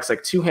complex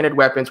like two-handed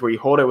weapons where you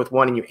hold it with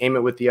one and you aim it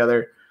with the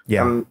other.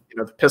 The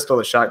pistol,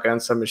 the shotgun,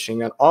 submachine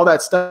gun, all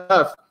that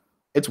stuff,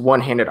 it's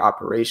one-handed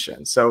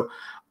operation. So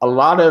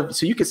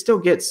you could still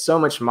get so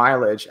much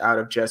mileage out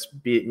of just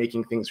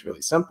making things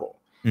really simple,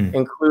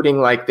 including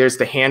like there's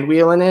the hand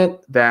wheel in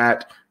it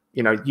that,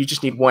 you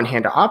just need one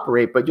hand to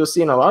operate, but you'll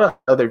see in a lot of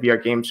other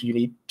VR games, you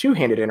need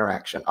two-handed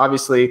interaction.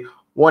 Obviously,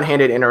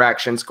 one-handed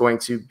interaction is going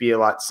to be a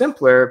lot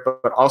simpler,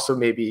 but also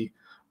maybe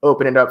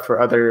open it up for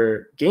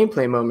other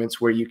gameplay moments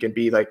where you can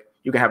be like,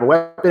 you can have a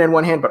weapon in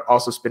one hand, but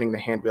also spinning the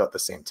hand wheel at the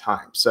same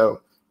time.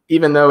 So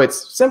even though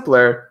it's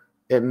simpler,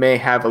 it may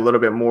have a little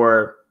bit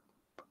more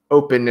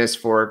openness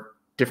for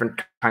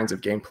different kinds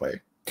of gameplay.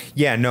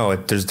 Yeah, no,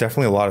 there's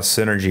definitely a lot of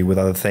synergy with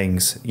other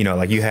things.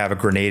 Like you have a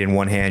grenade in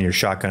one hand, your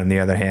shotgun in the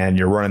other hand,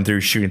 you're running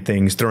through shooting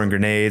things, throwing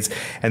grenades.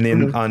 And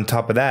then on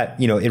top of that,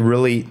 it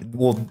really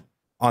will,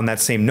 on that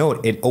same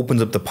note, it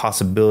opens up the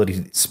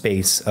possibility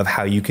space of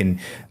how you can,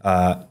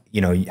 how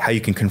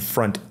you can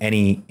confront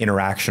any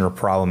interaction or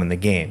problem in the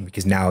game,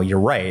 because now you're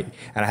right.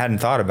 And I hadn't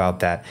thought about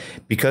that,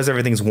 because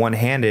everything's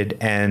one-handed.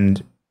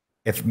 And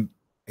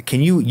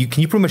can you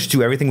pretty much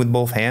do everything with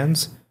both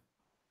hands? I'm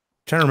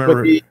trying to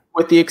remember.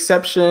 With the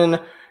exception,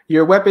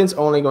 your weapon's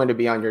only going to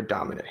be on your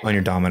dominant hand. On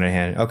your dominant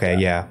hand. Okay,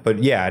 yeah.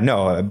 But yeah,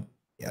 no,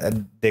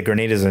 the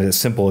grenade is a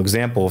simple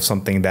example of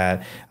something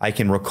that I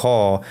can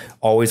recall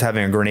always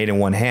having a grenade in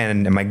one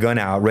hand and my gun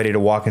out, ready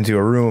to walk into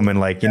a room. And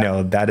like,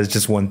 that is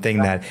just one thing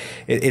that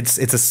it's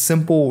a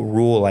simple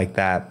rule like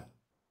that.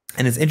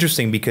 And it's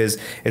interesting because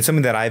it's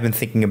something that I've been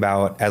thinking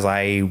about as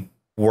I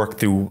work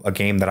through a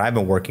game that I've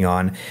been working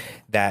on,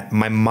 that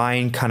my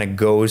mind kind of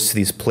goes to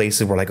these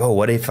places where like, oh,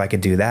 what if I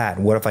could do that?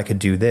 What if I could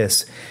do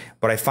this?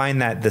 But I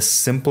find that the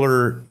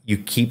simpler you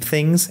keep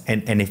things,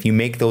 and if you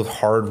make those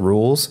hard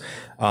rules,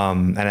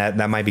 and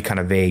that might be kind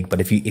of vague,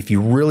 but if you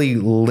really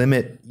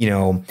limit,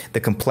 the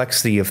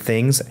complexity of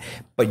things,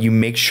 but you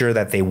make sure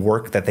that they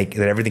work, that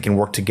everything can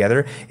work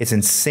together, it's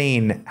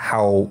insane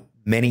how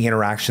many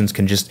interactions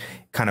can just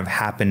kind of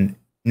happen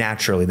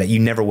naturally that you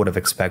never would have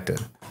expected.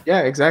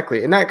 Yeah,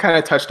 exactly. And that kind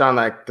of touched on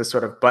like the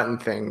sort of button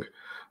thing,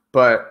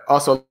 but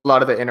also a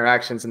lot of the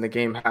interactions in the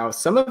game, how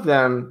some of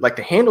them, like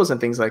the handles and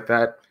things like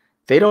that,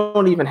 they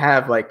don't even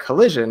have like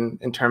collision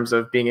in terms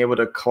of being able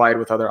to collide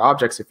with other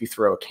objects if you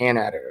throw a can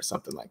at it or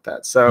something like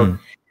that. So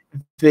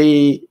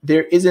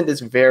there isn't this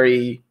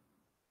very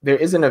there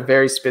isn't a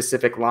very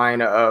specific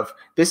line of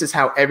this is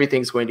how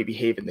everything's going to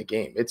behave in the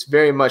game. It's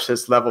very much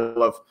this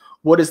level of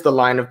what is the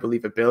line of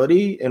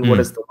believability and what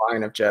is the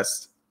line of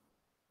just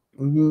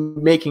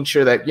making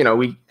sure that, you know,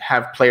 we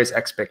have players'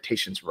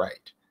 expectations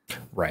right.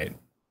 Right.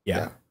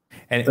 Yeah.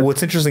 And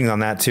what's interesting on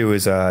that too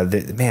is,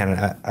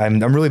 man,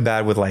 I'm really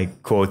bad with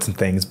like quotes and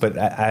things, but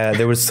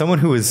there was someone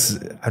who was,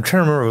 I'm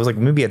trying to remember, it was like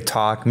maybe a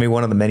talk, maybe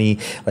one of the many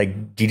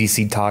like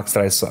GDC talks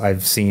that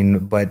I've seen,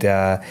 but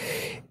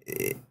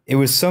it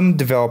was some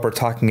developer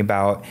talking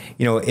about,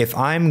 you know, if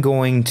I'm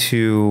going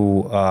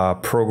to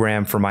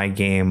program for my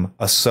game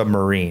a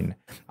submarine,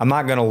 I'm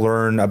not going to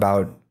learn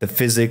about the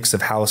physics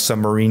of how a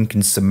submarine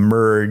can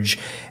submerge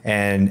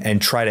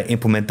and try to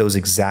implement those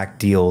exact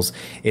deals.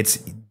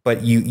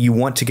 But you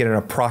want to get an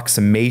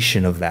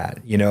approximation of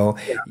that, you know.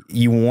 Yeah.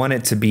 You want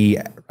it to be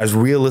as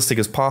realistic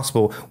as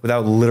possible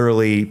without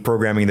literally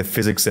programming the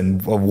physics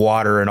of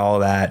water and all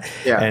that.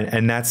 Yeah.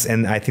 And I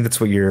think that's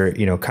what you're,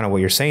 you know, kind of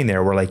what you're saying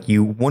there, where like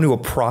you want to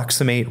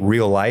approximate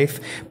real life,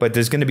 but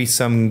there's going to be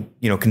some,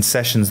 you know,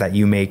 concessions that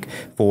you make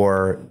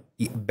for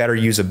better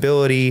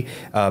usability,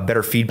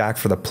 better feedback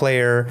for the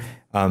player.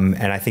 And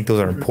I think those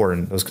are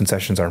important. Those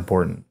concessions are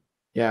important.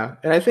 Yeah.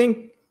 And I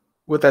think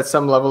with that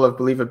some level of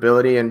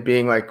believability and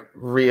being like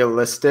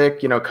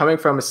realistic, you know, coming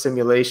from a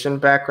simulation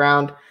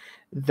background,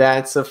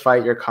 that's a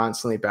fight you're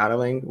constantly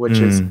battling, which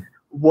is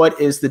what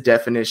is the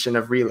definition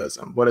of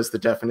realism? What is the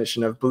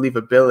definition of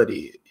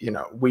believability? You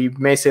know, we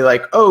may say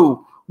like,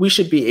 oh, we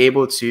should be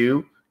able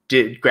to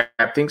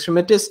grab things from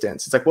a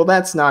distance. It's like, well,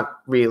 that's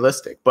not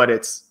realistic, but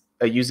it's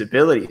a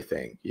usability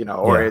thing, you know,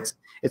 or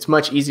it's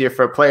much easier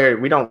for a player.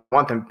 We don't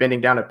want them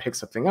bending down to pick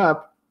something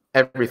up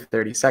every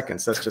 30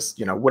 seconds. That's just,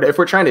 you know, what if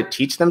we're trying to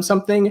teach them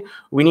something,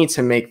 we need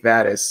to make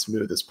that as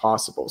smooth as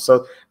possible.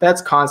 So that's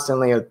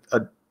constantly a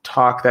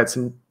talk that's,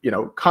 you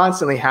know,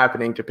 constantly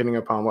happening depending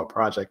upon what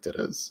project it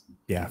is.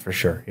 Yeah, for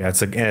sure. Yeah,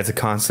 it's a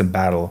constant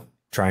battle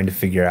trying to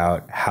figure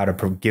out how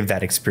to give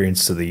that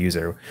experience to the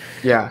user.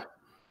 Yeah.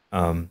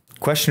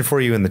 Question for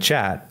you in the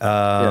chat.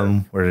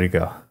 Where did it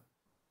go?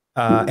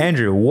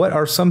 Andrew, what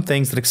are some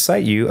things that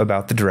excite you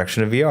about the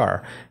direction of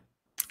VR?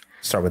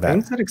 Start with that.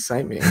 Things that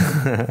excite me.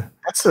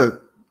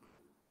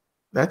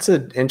 That's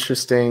an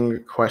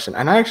interesting question,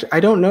 and I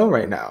don't know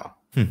right now.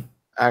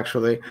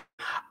 Actually,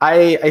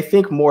 I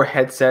think more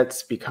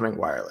headsets becoming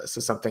wireless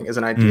is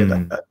an idea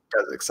that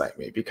does excite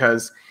me,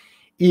 because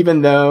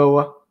even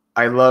though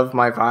I love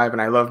my Vive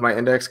and I love my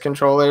Index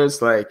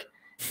controllers, like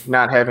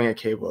not having a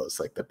cable is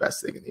like the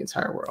best thing in the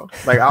entire world.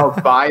 Like I'll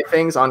buy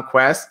things on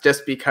Quest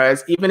just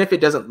because, even if it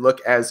doesn't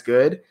look as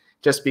good,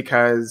 just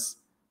because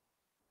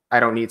I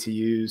don't need to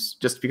use,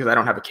 just because I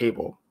don't have a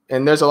cable.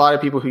 And there's a lot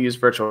of people who use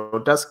virtual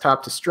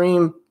desktop to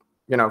stream,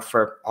 you know,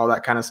 for all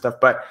that kind of stuff.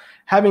 But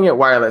having it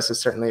wireless is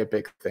certainly a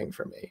big thing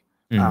for me.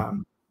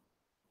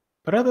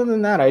 But other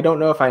than that, I don't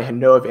know if I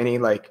know of any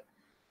like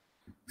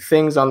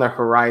things on the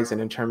horizon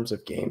in terms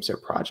of games or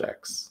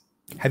projects.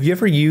 Have you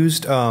ever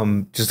used,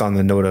 just on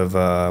the note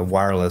of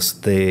wireless,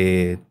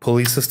 the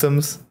pulley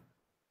systems?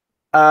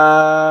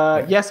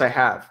 Yes, I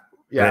have.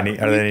 Yeah. Are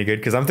they any good?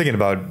 Because I'm thinking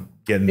about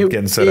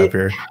getting set up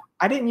here.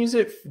 I didn't use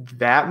it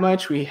that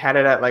much. We had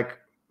it at like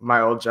my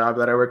old job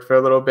that I worked for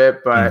a little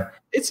bit, but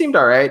it seemed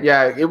all right.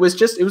 Yeah, it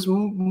was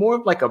more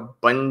of like a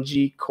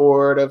bungee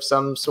cord of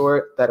some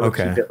sort that would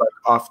keep it like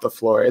off the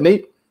floor. And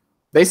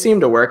they seem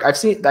to work. I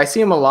see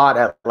them a lot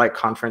at like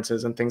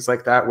conferences and things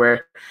like that,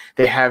 where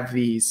they have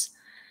these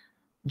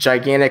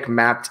gigantic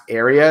mapped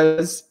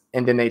areas,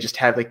 and then they just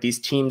have like these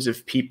teams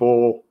of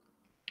people.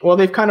 Well,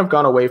 they've kind of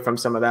gone away from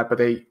some of that, but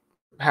they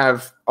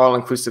have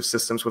all-inclusive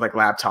systems with like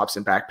laptops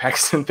and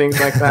backpacks and things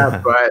like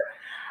that.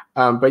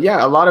 But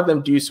yeah, a lot of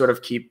them do sort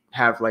of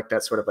have like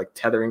that sort of like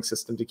tethering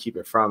system to keep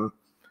it from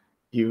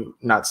you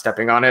not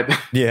stepping on it.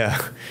 Yeah.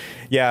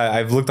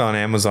 I've looked on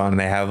Amazon and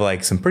they have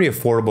like some pretty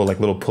affordable like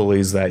little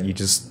pulleys that you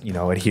just, you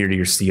know, adhere to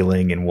your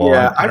ceiling and wall.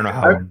 Yeah, I don't know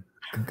how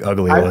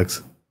ugly it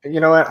looks. You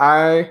know what?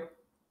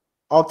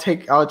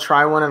 I'll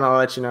try one and I'll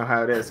let you know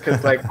how it is.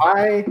 Cause like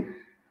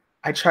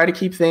I try to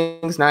keep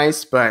things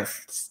nice, but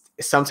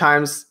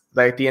sometimes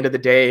like at the end of the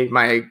day,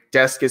 my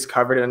desk is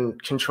covered in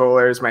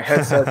controllers, my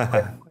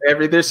headset,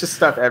 there's just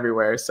stuff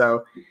everywhere.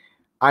 So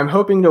I'm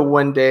hoping to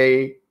one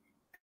day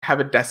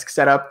have a desk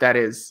setup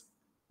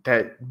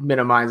that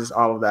minimizes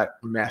all of that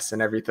mess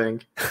and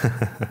everything.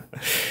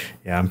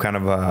 Yeah, I'm kind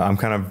of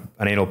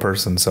an anal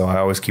person, so I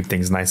always keep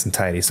things nice and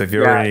tidy. So if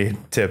you have any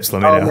tips,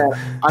 let me know.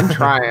 Man, I'm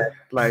trying.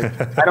 Like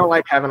I don't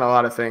like having a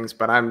lot of things,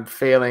 but I'm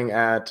failing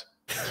at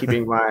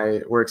keeping my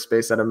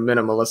workspace at a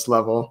minimalist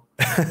level.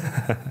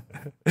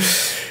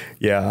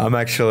 Yeah, I'm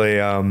actually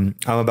I'm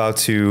about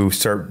to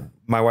start.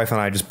 My wife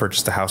and I just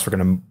purchased a house. We're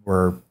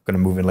gonna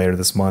move in later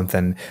this month,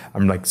 and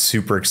I'm like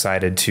super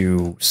excited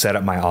to set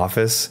up my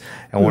office.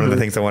 And one of the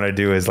things I want to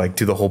do is like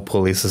do the whole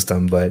pulley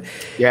system. But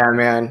yeah,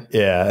 man.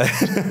 Yeah.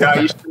 No,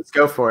 you should just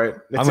go for it.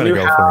 It's a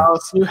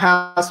new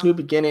house, new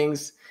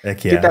beginnings.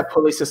 Heck Get yeah. that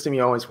pulley system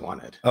you always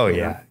wanted. Oh you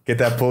yeah. know? Get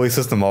that pulley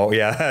system. Oh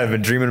yeah. I've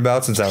been dreaming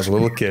about since I was a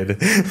little kid.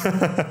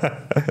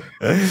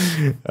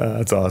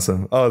 That's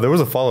awesome. Oh, there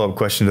was a follow-up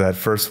question to that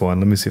first one.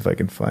 Let me see if I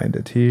can find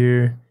it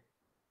here.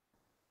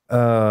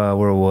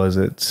 Where was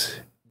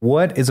it?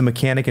 What is a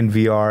mechanic in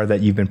VR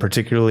that you've been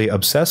particularly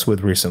obsessed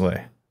with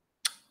recently?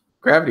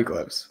 Gravity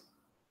gloves.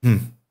 Hmm.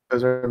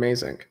 Those are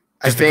amazing.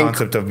 Just the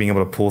concept of being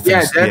able to pull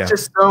Yeah, things. that's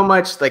just so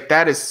much, like,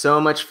 that is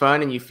so much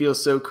fun, and you feel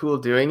so cool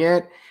doing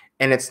it.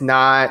 And it's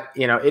not,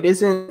 it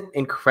isn't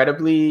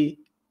incredibly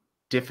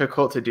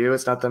difficult to do.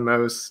 It's not the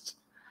most,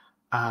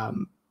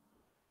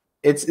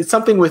 it's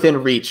something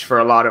within reach for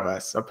a lot of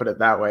us. I'll put it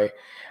that way.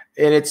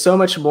 And it's so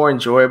much more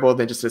enjoyable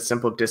than just a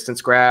simple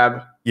distance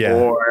grab. Yeah.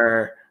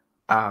 Or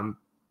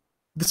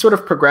the sort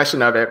of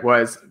progression of it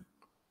was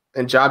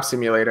in Job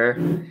Simulator,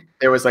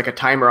 there was like a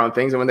timer on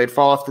things, and when they'd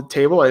fall off the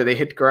table or they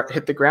hit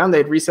the ground,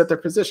 they'd reset their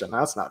position.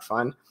 That's not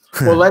fun.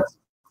 Well, let's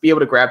be able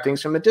to grab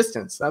things from a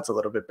distance. That's a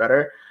little bit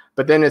better.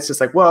 But then it's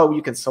just like, well,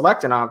 you can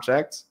select an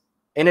object,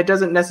 and it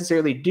doesn't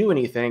necessarily do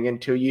anything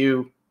until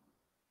you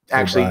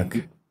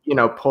actually,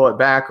 pull it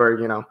back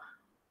or,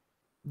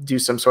 do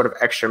some sort of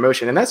extra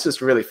motion. And that's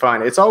just really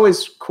fun. It's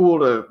always cool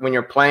to, when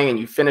you're playing and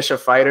you finish a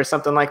fight or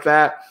something like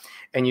that,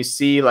 and you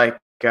see like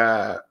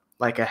a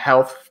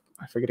health,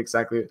 I forget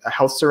exactly, a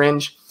health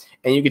syringe,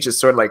 and you could just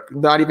sort of like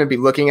not even be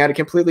looking at it,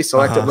 completely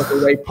select it, look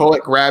away, pull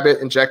it, grab it,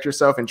 inject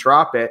yourself, and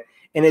drop it.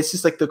 And it's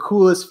just like the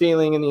coolest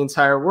feeling in the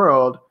entire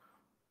world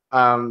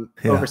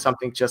over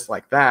something just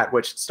like that,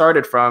 which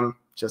started from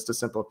just a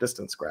simple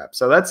distance grab.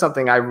 So that's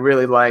something I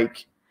really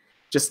like,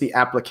 just the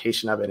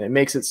application of it. It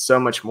makes it so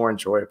much more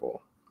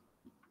enjoyable.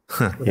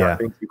 Yeah.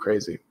 Being too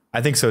crazy.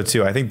 I think so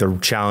too. I think the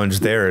challenge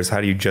there is how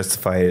do you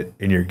justify it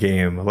in your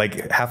game?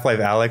 Like Half-Life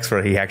Alyx,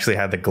 where he actually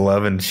had the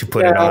glove and she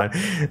put it on.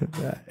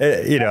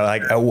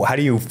 Like how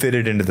do you fit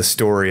it into the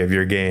story of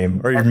your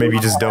game, or maybe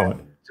you just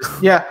don't?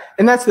 Yeah,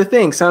 and that's the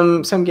thing.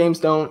 Some games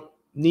don't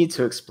need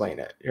to explain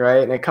it,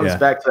 right? And it comes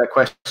back to that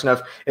question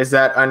of, is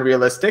that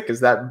unrealistic? Is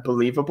that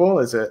believable?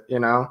 Is it,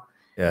 Yeah.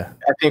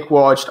 I think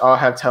we'll just all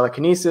have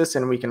telekinesis,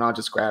 and we can all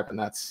just grab, and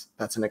that's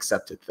an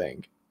accepted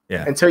thing.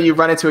 Yeah. Until you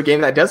run into a game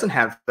that doesn't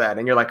have that,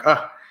 and you're like,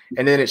 oh.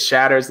 And then it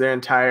shatters their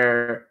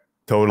entire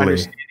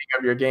understanding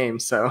of your game.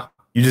 So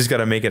you just got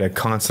to make it a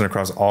constant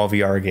across all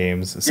VR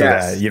games so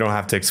that you don't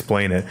have to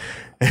explain it.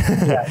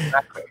 Yeah,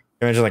 exactly.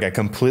 Imagine like a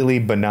completely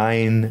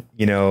benign,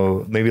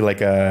 maybe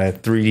like a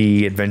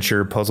 3D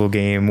adventure puzzle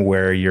game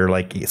where you're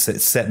like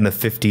set in the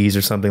 50s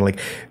or something,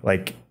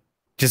 like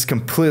just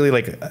completely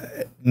like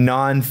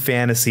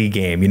non-fantasy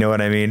game, you know what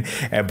I mean?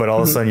 But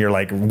all of a sudden you're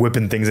like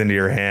whipping things into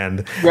your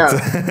hand. Yeah. So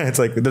it's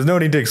like there's no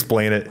need to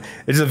explain it.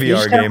 It's a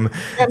VR game.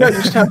 You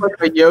just have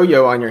like a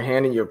yo-yo on your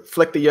hand, and you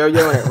flick the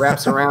yo-yo and it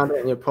wraps around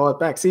it and you pull it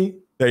back. See?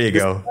 There you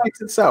go. It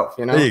writes itself,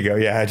 There you go.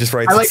 Yeah, it just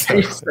writes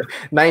itself.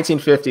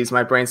 1950s,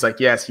 my brain's like,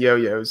 yes,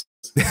 yo-yos.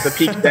 The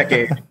peak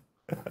decade.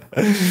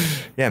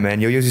 Yeah,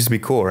 man, yo-yos used to be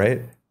cool,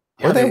 right?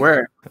 Yeah, they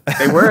were.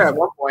 They were at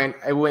one point.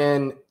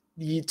 When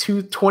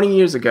 20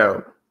 years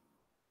ago,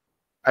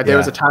 there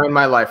was a time in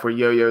my life where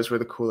yo-yos were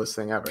the coolest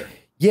thing ever.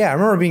 Yeah, I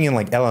remember being in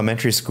like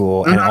elementary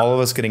school and all of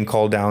us getting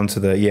called down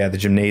to the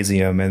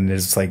gymnasium, and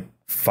there's like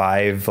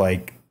 5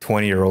 like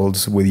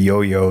 20-year-olds with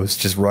yo-yos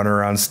just running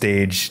around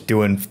stage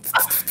doing.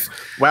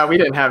 Wow, we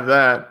didn't have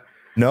that.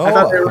 No, I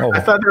thought they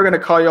were going to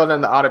call you all in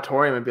the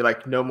auditorium and be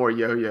like, no more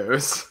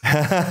yo-yos.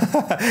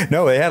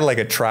 No, they had like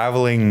a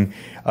traveling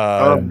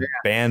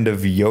band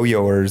of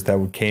yo-yoers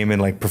that came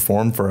and like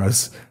perform for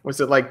us.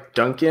 Was it like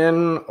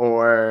Duncan,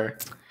 or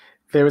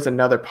there was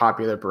another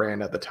popular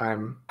brand at the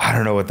time? I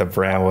don't know what the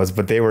brand was,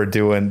 but they were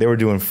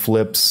doing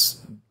flips,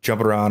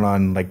 jumping around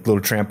on like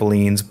little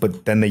trampolines,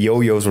 but then the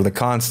yo-yos were the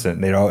constant.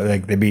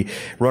 They'd be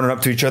running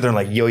up to each other and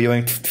like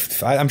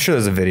yo-yoing. I'm sure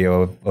there's a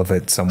video of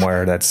it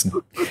somewhere that's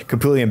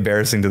completely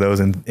embarrassing to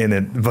those in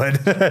it.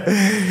 But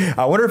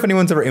I wonder if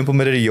anyone's ever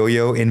implemented a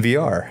yo-yo in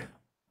VR.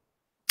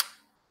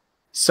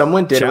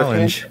 Someone did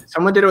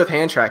it with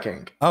hand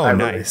tracking. Oh,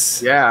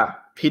 nice. Yeah,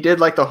 he did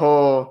like the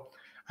whole.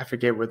 I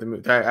forget where the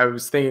move. I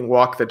was thinking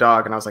walk the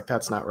dog, and I was like,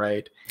 that's not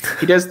right.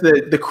 He does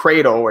the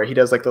cradle where he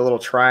does like the little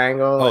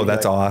triangle. Oh,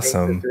 that's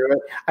awesome.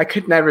 I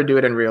could never do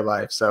it in real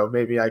life, so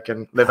maybe I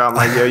can live out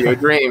my yo-yo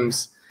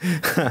dreams.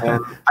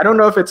 And I don't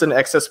know if it's an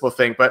accessible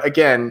thing, but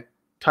again,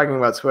 talking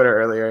about Twitter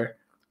earlier,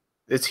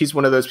 he's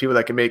one of those people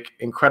that can make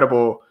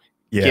incredible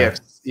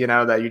gifts,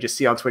 that you just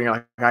see on Twitter. You're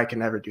like, I can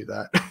never do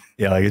that.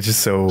 Yeah, like it's just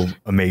so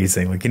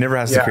amazing. Like he never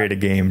has to create a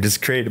game;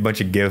 just create a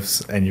bunch of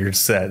GIFs, and you're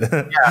set.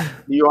 Yeah,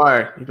 you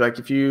are. You'd be like,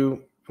 if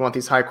you want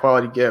these high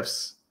quality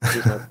GIFs,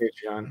 use my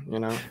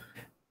Patreon.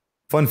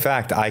 Fun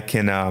fact: I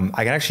can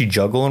actually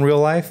juggle in real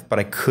life, but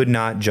I could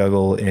not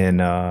juggle in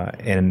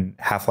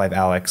Half-Life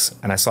Alyx.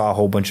 And I saw a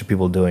whole bunch of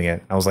people doing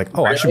it. I was like,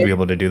 oh, really? I should be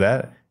able to do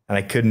that, and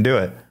I couldn't do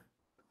it.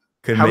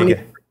 Couldn't make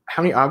it.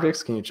 How many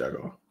objects can you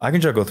juggle? I can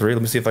juggle 3.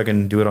 Let me see if I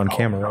can do it on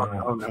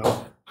camera. Oh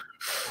no.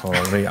 Hold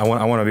on, I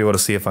want to be able to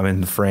see if I'm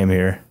in the frame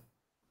here.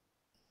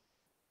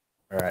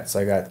 All right, so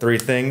I got 3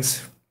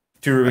 things,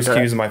 2 Rubik's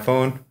Cubes on my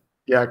phone.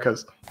 Yeah,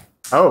 because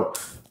oh,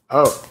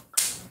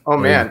 Oh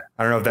man,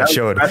 I don't know if that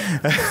showed.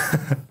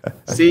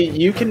 See,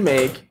 you can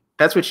make.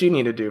 That's what you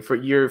need to do for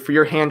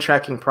your hand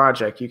tracking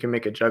project. You can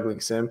make a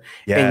juggling sim,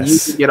 and you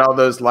can get all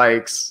those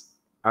likes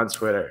on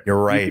Twitter. You're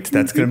right.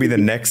 That's going to be the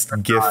next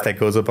GIF that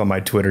goes up on my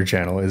Twitter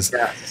channel is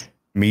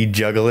me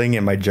juggling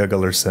in my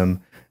juggler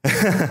sim.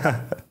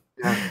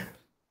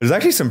 There's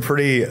actually some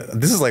pretty,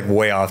 this is like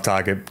way off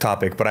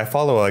topic, but I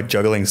follow a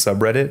juggling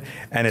subreddit,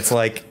 and it's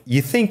like,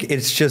 you think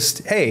it's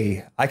just,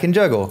 hey, I can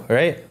juggle,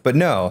 right? But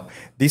no,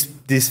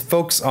 these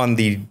folks on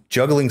the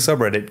juggling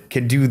subreddit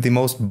can do the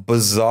most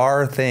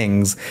bizarre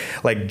things,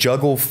 like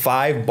juggle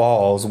 5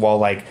 balls while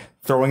like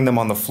throwing them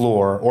on the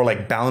floor or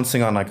like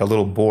bouncing on like a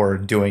little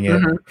board doing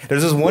it.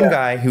 There's this one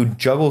guy who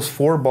juggles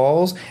 4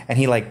 balls and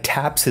he like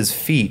taps his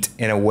feet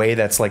in a way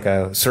that's like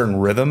a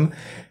certain rhythm.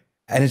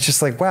 And it's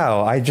just like,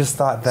 wow, I just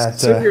thought that.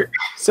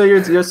 So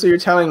you're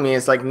telling me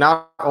it's like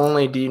not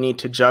only do you need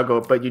to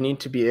juggle, but you need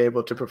to be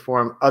able to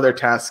perform other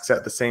tasks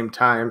at the same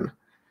time.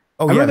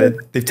 Oh yeah,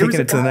 they've taken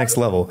it to the next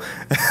level.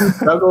 He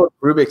juggled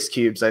Rubik's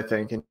cubes, I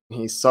think, and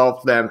he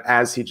solved them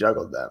as he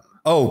juggled them.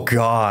 Oh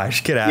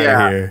gosh, get out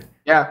of here!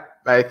 Yeah,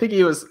 I think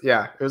he was.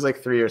 Yeah, it was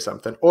like 3 or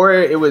something, or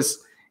it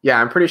was.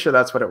 Yeah, I'm pretty sure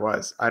that's what it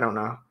was. I don't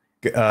know.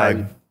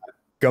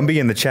 Gumby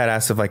in the chat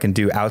asked if I can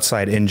do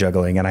outside in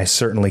juggling, and I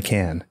certainly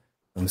can.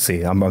 Let's see.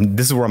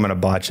 This is where I'm going to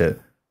botch it.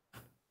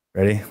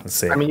 Ready? Let's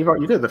see. I mean,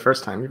 you did the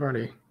first time. You've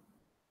already.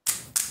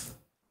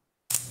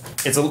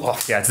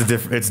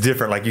 It's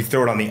different. Like you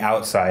throw it on the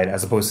outside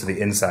as opposed to the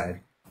inside.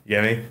 You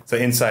get me? So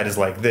inside is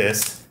like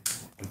this.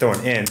 I'm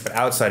throwing in, but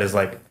outside is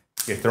like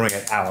you're throwing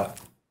it out.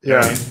 You know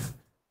what I mean?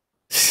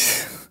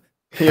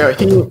 Yeah,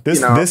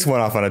 this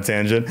went off on a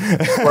tangent.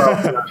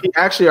 Well, he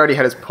actually already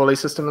had his pulley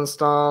system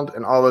installed,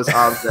 and all those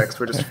objects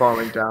were just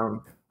falling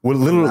down. Well,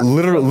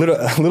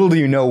 little do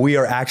you know, we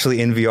are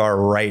actually in VR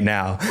right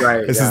now.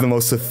 Right. This is the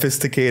most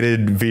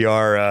sophisticated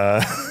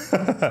VR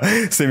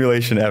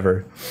simulation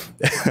ever.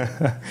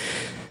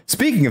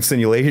 Speaking of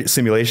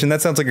simulation, that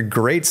sounds like a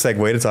great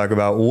segue to talk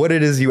about what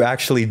it is you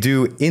actually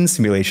do in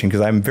simulation,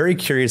 because I'm very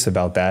curious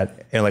about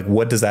that. And like,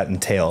 what does that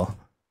entail?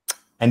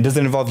 And does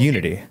it involve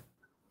Unity?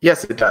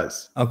 Yes, it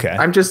does. Okay.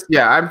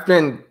 I've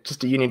been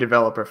just a Unity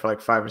developer for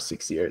like 5 or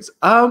 6 years.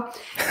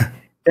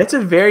 That's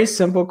a very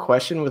simple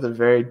question with a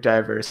very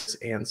diverse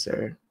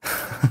answer,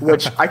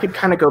 which I could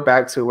kind of go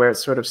back to where it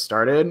sort of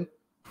started,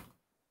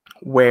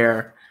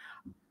 where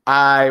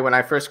when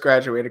I first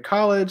graduated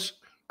college,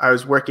 I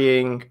was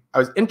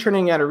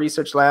interning at a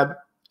research lab,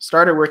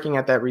 started working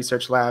at that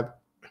research lab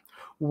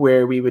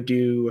where we would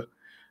do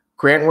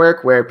grant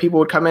work where people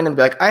would come in and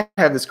be like, I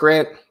have this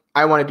grant.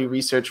 I want to do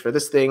research for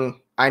this thing.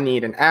 I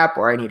need an app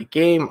or I need a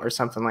game or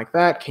something like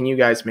that. Can you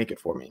guys make it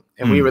for me?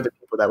 And we were the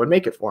people that would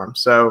make it for them.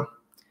 So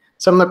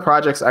some of the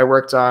projects I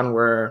worked on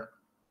were,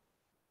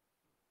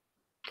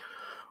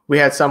 we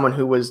had someone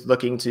who was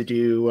looking to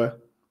do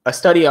a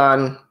study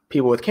on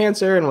people with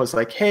cancer and was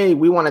like, hey,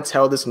 we want to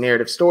tell this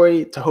narrative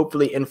story to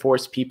hopefully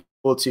enforce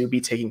people to be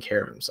taking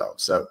care of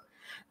themselves. So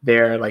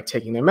they're like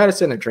taking their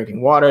medicine, they're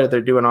drinking water, they're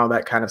doing all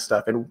that kind of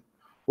stuff. And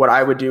what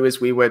I would do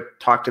is we would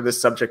talk to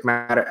this subject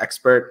matter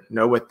expert,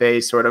 know what they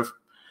sort of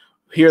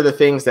hear the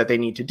things that they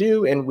need to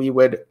do. And we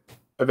would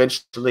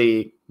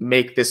eventually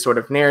make this sort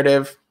of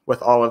narrative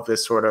with all of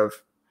this sort of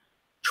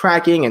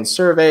tracking and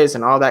surveys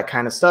and all that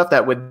kind of stuff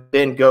that would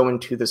then go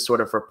into this sort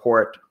of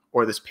report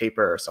or this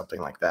paper or something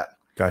like that.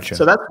 Gotcha.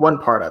 So that's one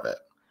part of it.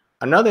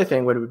 Another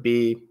thing would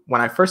be when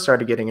I first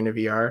started getting into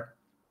VR,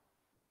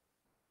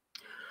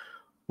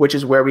 which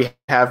is where we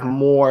have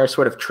more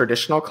sort of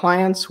traditional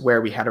clients,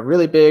 where we had a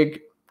really big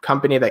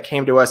company that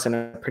came to us in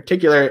a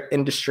particular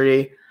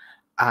industry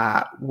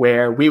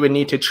where we would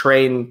need to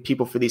train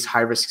people for these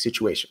high-risk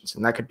situations.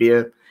 And that could be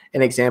an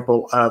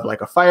example of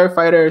like a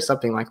firefighter or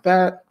something like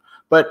that.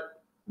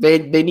 But they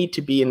need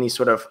to be in these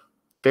sort of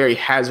very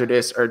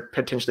hazardous or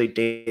potentially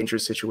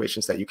dangerous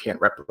situations that you can't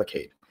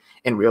replicate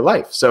in real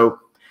life. So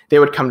they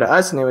would come to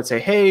us and they would say,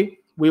 hey,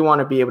 we want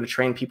to be able to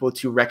train people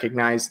to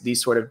recognize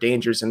these sort of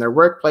dangers in their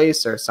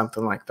workplace or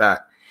something like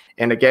that.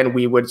 And again,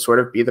 we would sort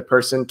of be the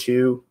person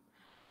to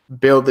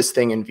build this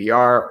thing in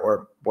VR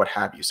or what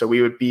have you. So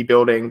we would be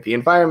building the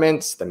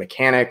environments, the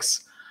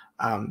mechanics,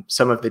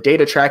 some of the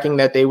data tracking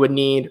that they would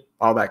need,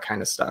 all that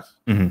kind of stuff.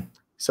 Mm-hmm.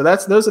 So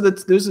those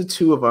are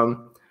two of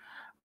them.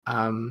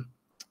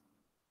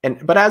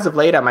 But as of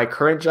late at my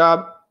current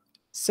job,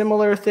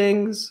 similar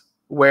things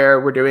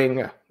where we're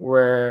going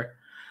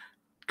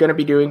to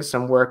be doing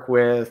some work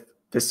with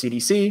the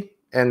CDC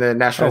and the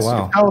National Institute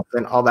of Health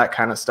and all that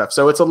kind of stuff.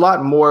 So it's a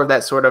lot more of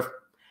that sort of,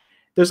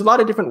 there's a lot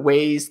of different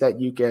ways that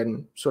you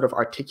can sort of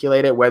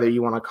articulate it, whether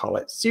you want to call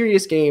it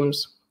serious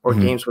games or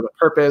games with a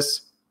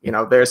purpose. You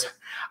know, there's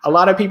a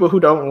lot of people who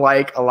don't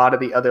like a lot of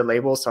the other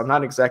labels, so I'm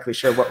not exactly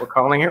sure what we're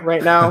calling it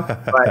right now,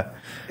 but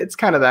it's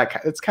kind of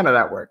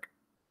that work.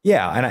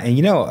 Yeah, and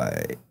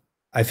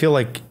I feel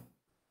like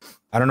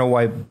I don't know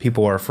why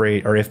people are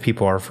afraid, or if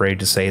people are afraid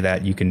to say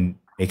that you can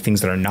make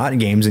things that are not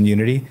games in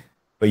Unity,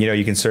 but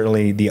you can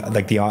certainly the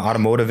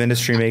automotive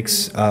industry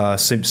makes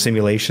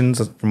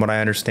simulations, from what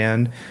I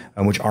understand,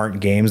 which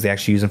aren't games. They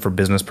actually use them for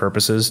business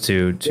purposes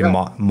to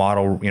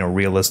model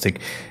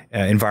realistic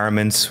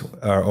environments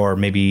or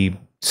maybe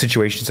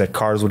situations that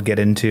cars would get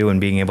into,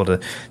 and being able to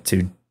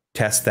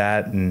test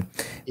that. And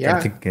I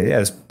think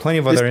there's plenty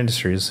of other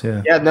industries.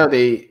 No,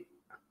 the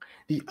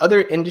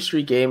other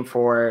industry game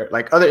for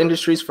other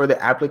industries for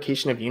the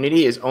application of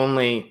Unity is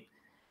only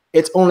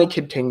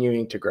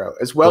continuing to grow,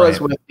 as well as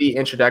with the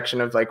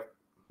introduction of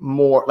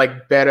more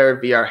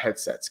better VR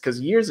headsets. Because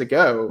years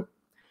ago,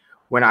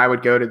 when I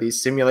would go to these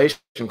simulation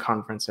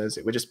conferences,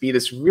 it would just be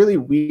this really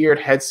weird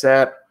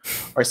headset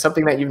or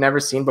something that you've never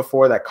seen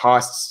before that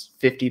costs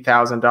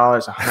 $50,000,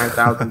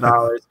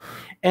 $100,000.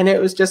 And it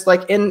was just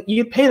and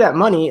you'd pay that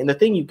money, and the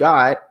thing you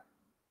got,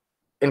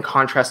 in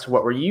contrast to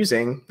what we're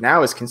using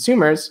now as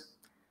consumers,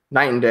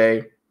 night and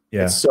day.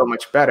 It's so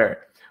much better.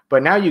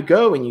 But now you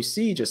go and you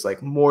see just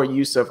more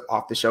use of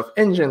off-the-shelf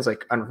engines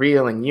like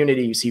Unreal and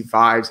Unity. You see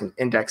vibes and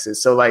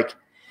indexes. So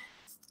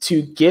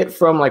to get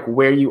from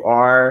where you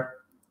are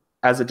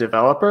as a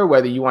developer,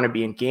 whether you want to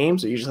be in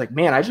games or you're just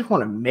man, I just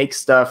want to make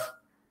stuff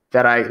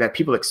that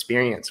people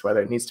experience, whether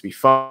it needs to be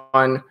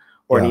fun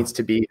or it needs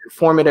to be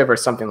informative or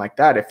something like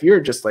that. If you're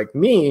just like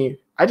me,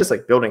 I just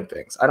like building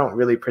things. I don't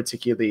really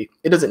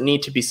it doesn't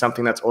need to be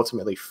something that's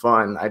ultimately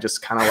fun. I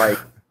just kind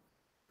of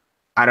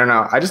I don't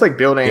know. I just like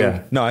building.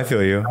 Yeah, no, I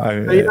feel you.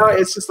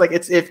 It's just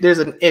it's if there's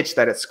an itch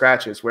that it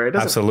scratches where it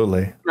doesn't.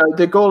 Absolutely.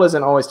 The goal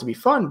isn't always to be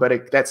fun,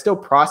 but that still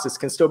process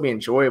can still be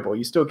enjoyable.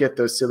 You still get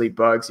those silly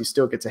bugs. You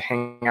still get to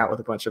hang out with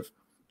a bunch of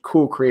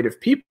cool,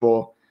 creative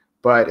people,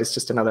 but it's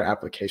just another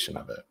application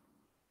of it.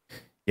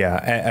 Yeah,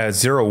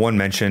 as 01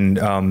 mentioned,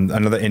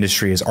 another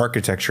industry is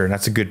architecture, and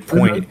that's a good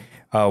point.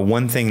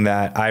 One thing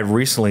that I've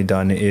recently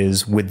done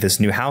is with this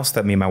new house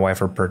that me and my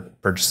wife are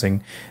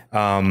purchasing,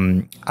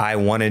 I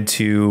wanted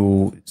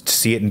to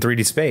see it in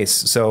 3D space.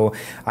 So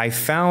I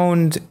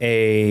found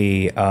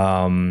a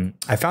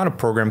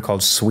program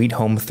called Sweet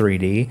Home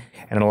 3D,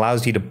 and it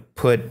allows you to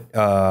put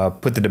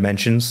the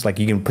dimensions.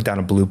 You can put down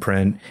a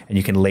blueprint, and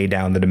you can lay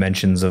down the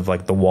dimensions of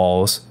the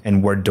walls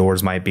and where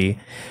doors might be.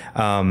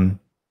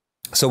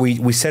 So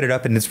we set it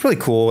up, and it's really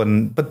cool.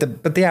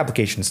 But the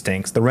application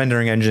stinks. The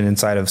rendering engine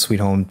inside of Sweet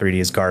Home 3D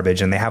is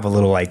garbage, and they have a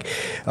little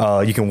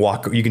you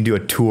can do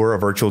a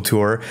virtual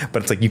tour,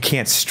 but it's you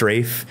can't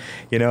strafe.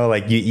 You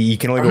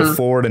can only go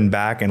forward and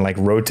back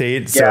and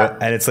rotate. So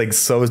and it's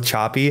so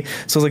choppy.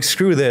 So I was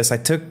screw this. I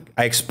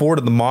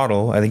exported the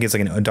model. I think it's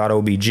an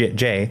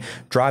 .obj,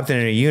 dropped it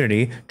into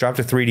Unity, dropped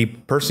a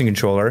 3D person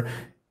controller,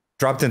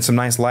 dropped in some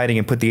nice lighting,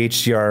 and put the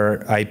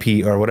HDR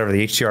IP or whatever,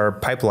 the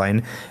HDR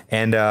pipeline,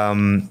 and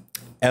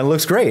it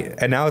looks great.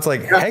 And now it's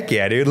heck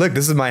yeah, dude, look,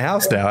 this is my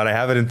house now, and I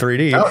have it in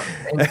 3D. Oh,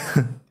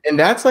 and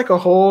that's a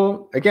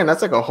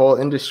whole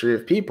industry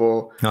of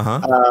people.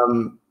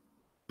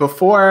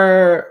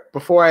 Before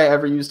I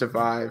ever used a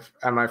Vive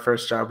at my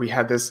first job, we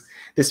had this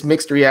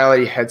mixed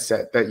reality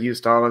headset that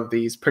used all of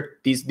these.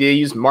 They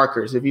used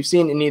markers. If you've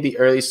seen any of the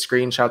early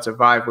screenshots of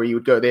Vive where you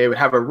would go, they would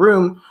have a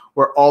room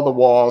where all the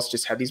walls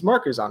just had these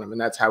markers on them,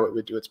 and that's how it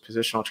would do its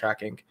positional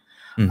tracking.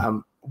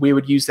 We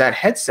would use that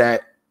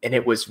headset, and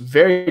it was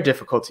very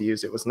difficult to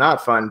use. It was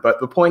not fun.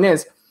 But the point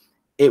is,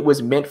 it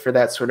was meant for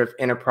that sort of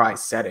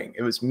enterprise setting.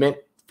 It was meant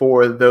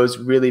for those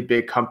really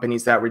big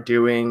companies that were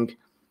doing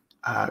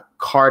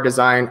car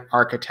design,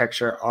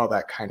 architecture, all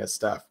that kind of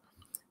stuff.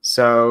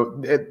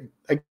 So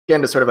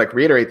again, to sort of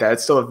reiterate that,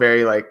 it's still a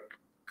very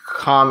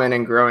common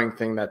and growing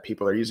thing that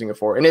people are using it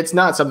for. And it's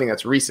not something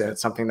that's recent.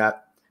 It's something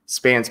that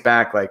spans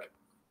back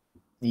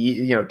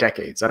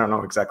decades. I don't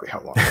know exactly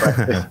how long,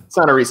 but it's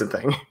not a recent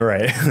thing.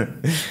 Right.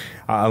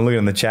 I'm looking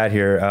in the chat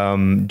here.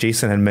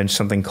 Jason had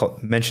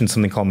mentioned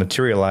something called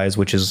Materialize,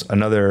 which is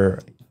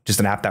just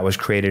an app that was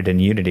created in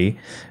Unity.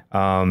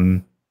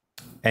 And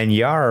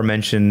Yar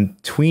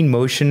mentioned Tween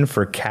Motion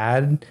for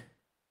CAD.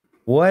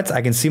 What?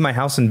 I can see my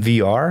house in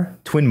VR?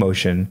 Twin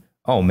Motion.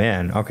 Oh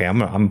man. Okay.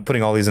 I'm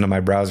putting all these into my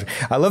browser.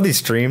 I love these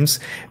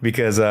streams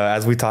because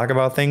as we talk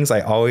about things,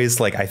 I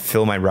always I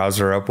fill my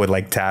browser up with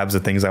tabs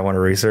of things I want to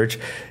research.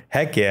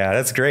 Heck yeah.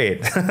 That's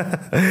great.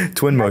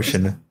 Twin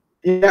Motion.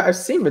 Yeah. I've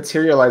seen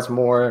Materialize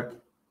more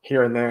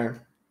here and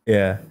there.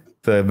 Yeah.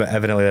 So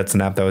evidently that's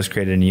an app that was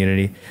created in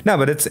Unity. No,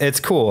 but it's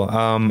cool.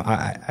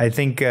 I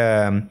think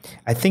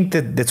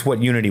that that's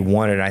what Unity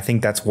wanted. I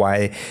think that's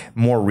why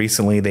more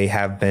recently they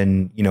have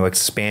been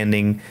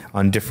expanding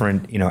on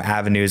different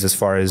avenues as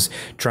far as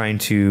trying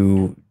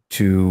to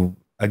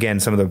again,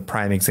 some of the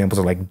prime examples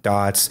are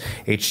dots,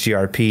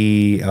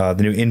 HDRP,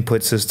 the new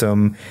input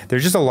system. They're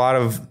just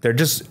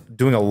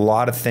doing a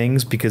lot of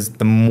things because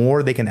the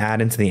more they can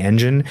add into the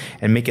engine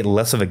and make it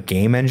less of a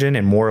game engine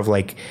and more of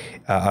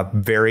a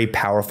very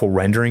powerful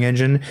rendering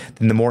engine,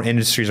 then the more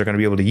industries are going to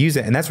be able to use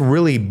it. And that's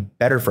really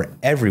better for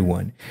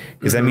everyone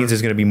because that means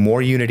there's going to be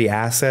more Unity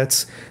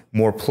assets,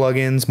 more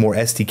plugins, more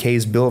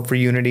SDKs built for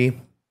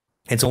Unity.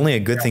 It's only a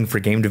good thing for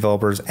game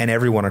developers and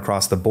everyone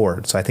across the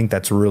board. So I think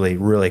that's really,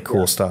 really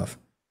cool stuff.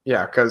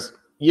 Yeah, because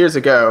years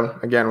ago,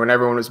 again, when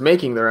everyone was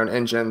making their own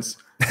engines,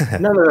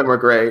 None of them were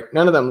great.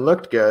 None of them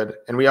looked good,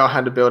 and we all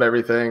had to build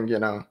everything,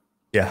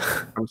 Yeah.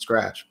 from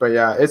scratch. But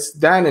yeah, it's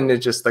that, and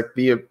it's just like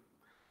the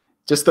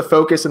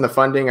focus and the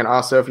funding, and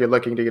also if you're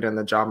looking to get in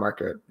the job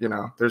market,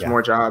 there's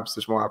more jobs,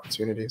 there's more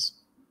opportunities.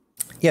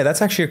 Yeah,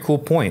 that's actually a cool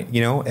point.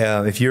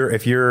 If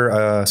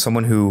you're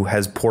someone who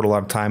has poured a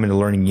lot of time into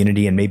learning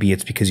Unity, and maybe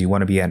it's because you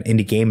want to be an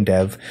indie game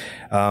dev,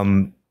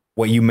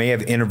 what you may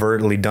have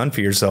inadvertently done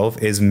for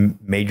yourself is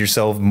made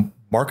yourself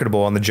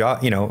marketable on the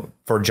job,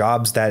 for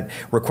jobs that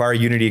require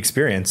Unity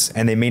experience,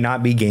 and they may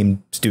not be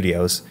game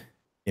studios.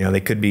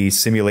 They could be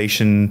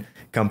simulation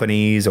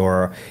companies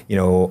or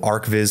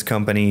ArcViz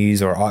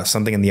companies or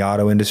something in the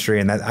auto industry,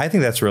 and I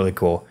think that's really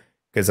cool.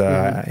 Because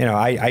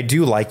I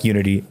do like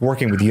Unity,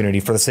 working with Unity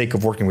for the sake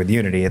of working with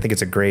Unity. I think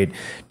it's a great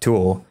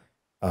tool.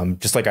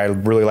 Just like I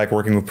really like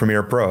working with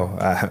Premiere Pro.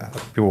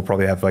 People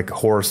probably have like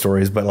horror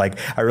stories, but like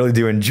I really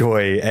do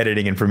enjoy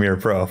editing in Premiere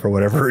Pro for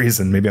whatever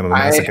reason. Maybe I'm a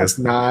masochist. I have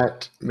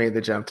not made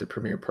the jump to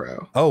Premiere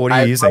Pro. Oh, what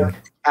are you using?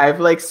 I've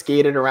like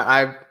skated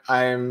around.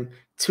 I'm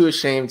too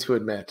ashamed to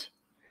admit.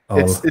 Oh.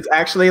 It's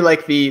actually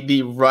like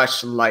the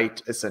Rush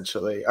Lite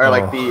essentially, or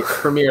like the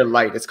Premiere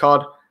Lite. It's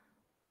called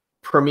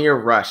Premiere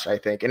Rush, I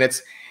think. And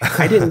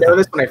I didn't know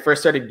this when I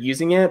first started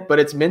using it, but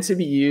it's meant to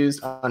be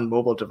used on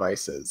mobile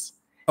devices.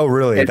 Oh,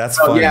 really? That's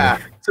funny. Yeah.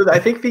 So I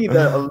think the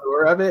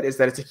allure of it is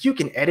that it's like you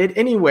can edit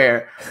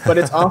anywhere, but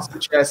it's also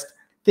just,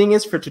 thing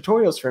is, for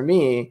tutorials for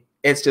me,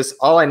 it's just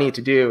all I need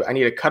to do. I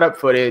need to cut up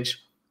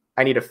footage.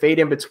 I need to fade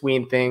in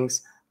between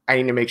things. I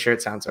need to make sure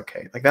it sounds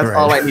okay. Like that's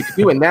all I need to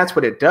do. And that's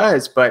what it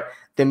does. But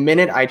the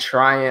minute I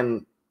try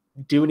and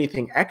do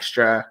anything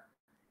extra,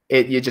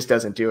 it just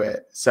doesn't do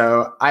it.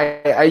 So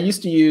I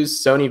used to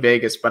use Sony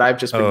Vegas, but I've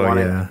just been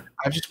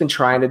I've just been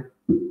trying to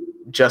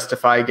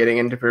justify getting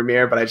into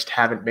Premiere, but I just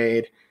haven't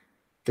made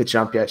the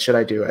jump yet. Should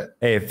I do it?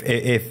 Hey,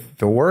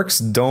 if it works,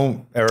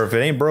 don't, or if it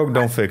ain't broke,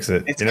 don't fix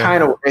it. It's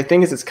kind of, the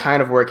thing is, it's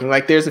kind of working.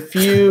 Like there's a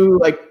few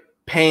like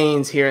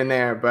pains here and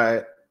there,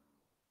 but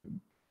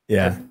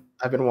yeah.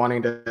 I've been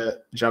wanting to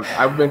jump.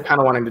 I've been kind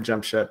of wanting to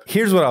jump ship.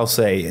 Here's what I'll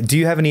say. Do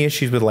you have any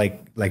issues with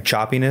like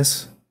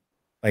choppiness?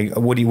 Like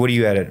what do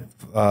you edit?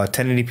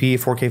 1080p,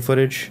 4K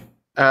footage?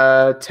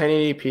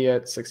 1080p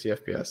at 60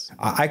 FPS.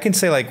 I can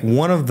say like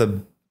one of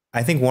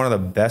the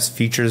best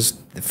features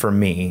for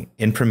me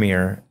in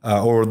Premiere,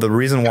 or the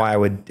reason why I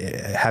would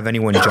have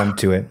anyone jump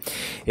to it,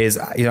 is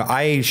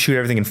I shoot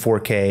everything in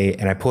 4K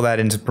and I pull that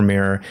into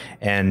Premiere,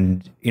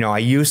 and I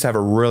used to have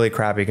a really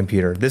crappy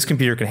computer. This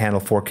computer can handle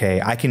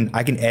 4K. I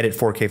can edit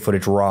 4K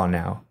footage raw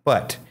now,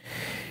 but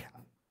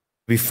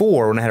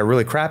before, when I had a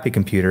really crappy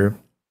computer,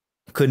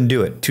 couldn't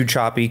do it. Too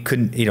choppy.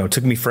 Couldn't, it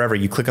took me forever.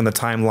 You click on the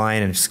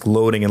timeline and it's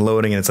loading and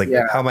loading, and it's like,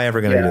 how am I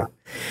ever going to do it?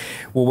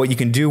 Well, what you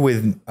can do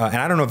with, and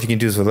I don't know if you can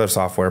do this with other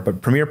software,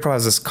 but Premiere Pro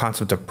has this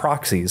concept of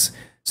proxies.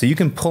 So you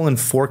can pull in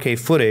 4K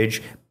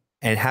footage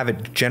and have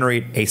it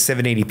generate a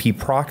 780p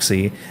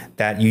proxy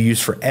that you use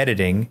for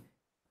editing.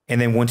 And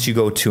then once you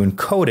go to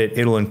encode it,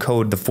 it'll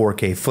encode the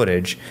 4K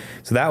footage.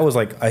 So that was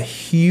like a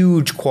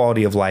huge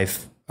quality of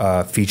life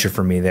feature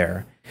for me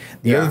there.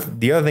 The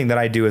other thing that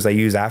I do is I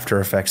use After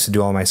Effects to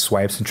do all my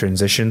swipes and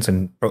transitions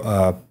and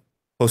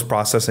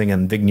post-processing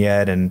and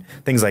vignette and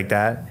things like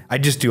that. I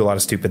just do a lot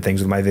of stupid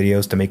things with my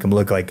videos to make them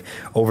look like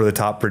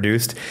over-the-top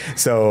produced.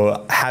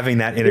 So having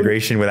that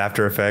integration with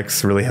After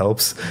Effects really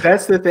helps.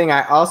 That's the thing.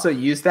 I also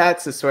use that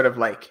to sort of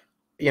like,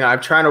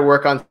 I'm trying to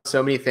work on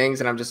so many things,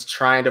 and I'm just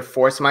trying to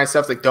force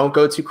myself, like, don't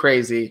go too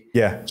crazy.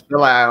 Yeah.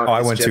 Chill out. Oh,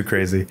 I went too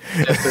crazy.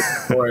 Just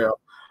a tutorial.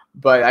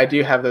 But I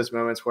do have those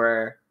moments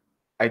where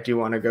I do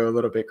want to go a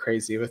little bit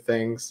crazy with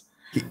things.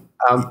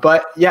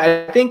 But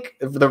yeah, I think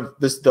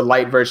the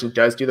light version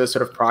does do those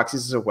sort of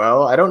proxies as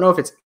well. I don't know if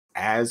it's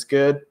as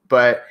good,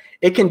 but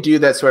it can do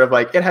that sort of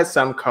like, it has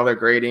some color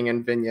grading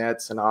and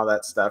vignettes and all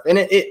that stuff. And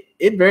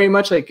it very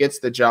much like gets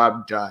the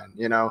job done,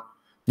 Yeah.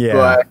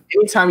 But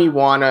anytime you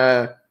want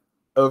to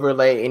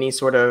overlay any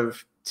sort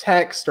of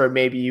text, or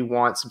maybe you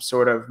want some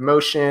sort of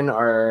motion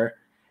or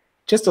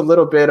just a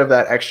little bit of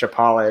that extra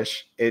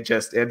polish,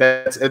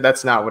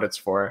 that's not what it's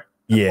for.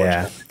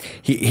 Yeah.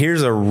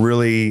 Here's a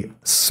really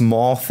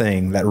small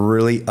thing that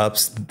really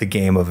ups the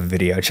game of a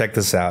video. Check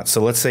this out.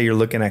 So let's say you're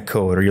looking at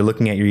code, or you're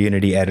looking at your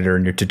Unity editor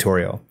in your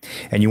tutorial,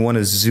 and you want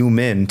to zoom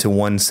in to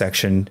one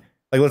section.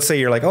 Like, let's say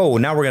you're like, oh,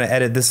 now we're going to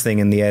edit this thing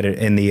in the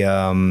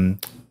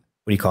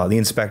what do you call it? The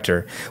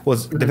inspector. Well,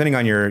 depending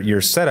on your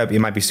setup, it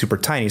might be super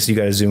tiny, so you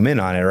got to zoom in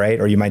on it, right?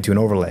 Or you might do an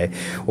overlay.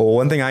 Well,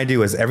 one thing I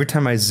do is every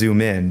time I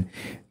zoom in,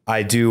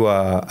 I do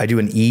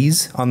an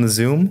ease on the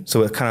zoom,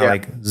 so it kind of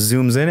like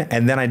zooms in,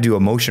 and then I do a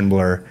motion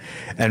blur,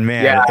 and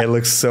man, it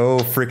looks so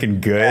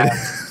freaking good.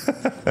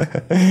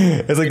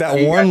 It's like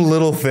that one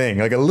little thing,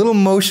 like a little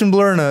motion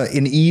blur and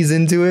an ease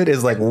into it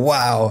is like,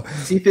 wow.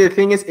 See, the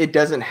thing is, it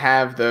doesn't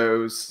have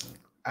those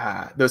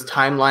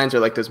timelines or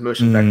like those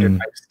motion vector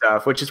type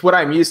stuff, which is what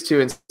I'm used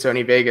to in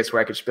Sony Vegas,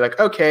 where I could just be like,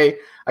 okay,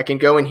 I can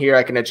go in here,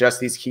 I can adjust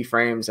these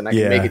keyframes, and I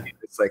can make it do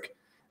this like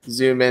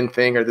zoom in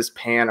thing or this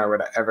pan or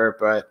whatever.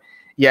 But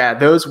yeah,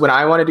 when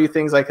I want to do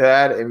things like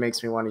that, it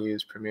makes me want to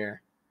use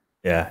Premiere.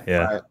 Yeah.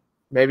 But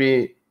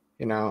maybe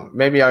You know,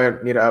 maybe I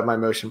need to up my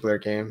motion blur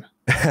game.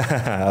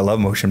 I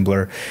love motion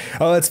blur.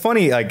 Oh, it's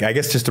funny. Like, I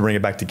guess just to bring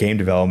it back to game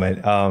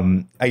development,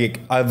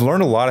 I've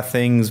learned a lot of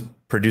things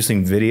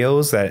producing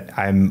videos that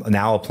I'm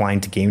now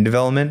applying to game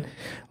development,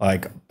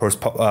 like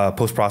post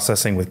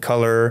processing with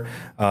color.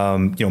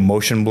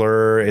 Motion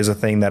blur is a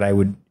thing that I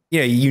would.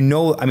 Yeah,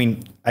 I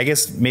mean, I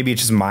guess maybe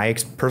it's just my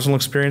personal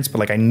experience, but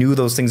like I knew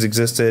those things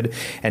existed.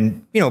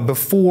 And,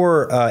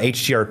 before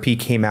HDRP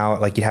came out,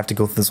 like you have to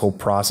go through this whole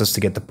process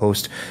to get the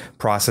post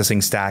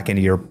processing stack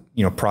into your,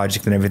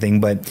 project and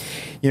everything. But,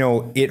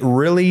 it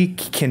really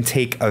can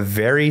take a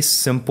very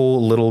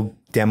simple little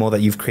demo that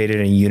you've created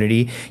in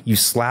Unity. You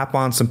slap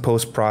on some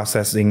post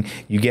processing,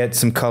 you get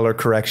some color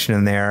correction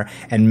in there,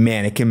 and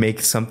man, it can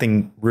make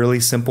something really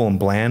simple and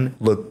bland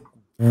look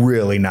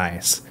really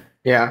nice.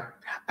 Yeah.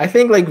 I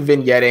think like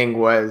vignetting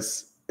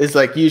is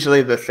like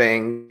usually the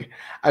thing.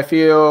 I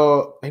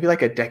feel maybe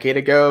like a decade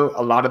ago,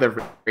 a lot of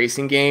the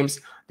racing games,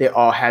 they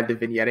all had the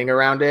vignetting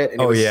around it. And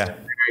it was a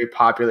very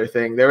popular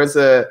thing. There was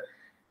a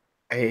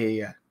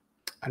I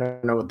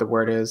don't know what the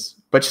word is,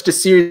 but just a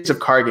series of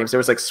car games. There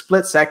was like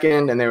Split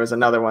Second, and there was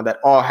another one that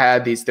all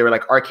had these, they were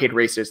like arcade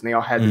racers, and they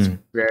all had this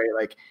very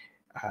like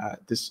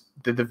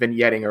the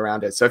vignetting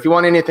around it. So if you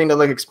want anything to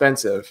look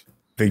expensive,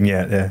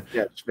 vignette,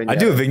 yeah. I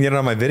do a vignette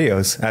on my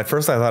videos. At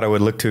first I thought I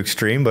would look too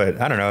extreme,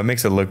 but I don't know, it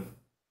makes it look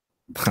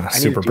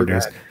super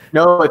produced.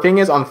 No, the thing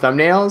is on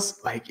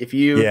thumbnails, like if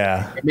you,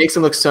 it makes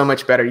them look so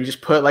much better. You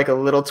just put like a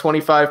little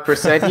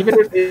 25%, even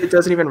if it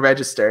doesn't even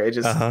register, it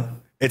just,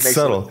 it's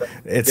subtle.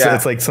 It's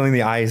like something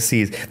the eye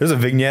sees. There's a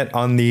vignette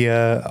on the,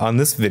 on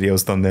this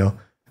video's thumbnail.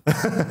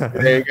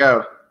 There you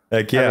go.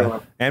 Like,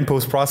 and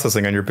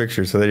post-processing on your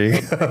picture. So there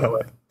you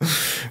go.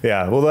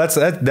 Yeah. Well,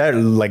 that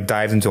like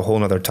dives into a whole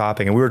nother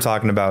topic. And we were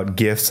talking about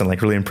GIFs and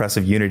like really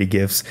impressive Unity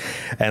GIFs.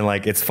 And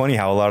like, it's funny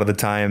how a lot of the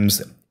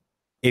times,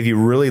 if you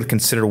really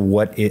consider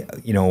what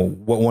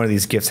one of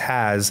these GIFs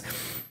has,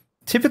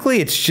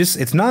 typically it's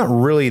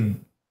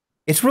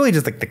really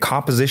just like the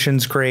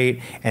composition's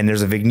great, and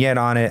there's a vignette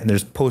on it, and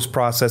there's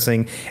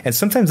post-processing, and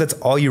sometimes that's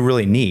all you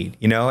really need,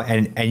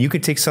 and you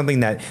could take something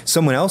that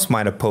someone else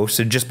might have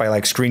posted just by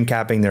like screen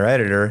capping their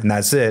editor, and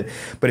that's it.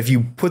 But if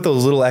you put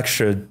those little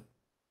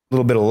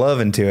bit of love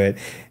into it,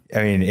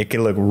 I mean, it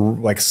can look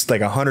like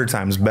 100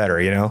 times better,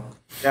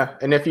 Yeah,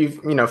 and if you've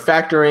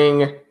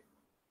factoring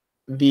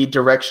the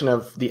direction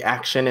of the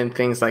action and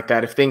things like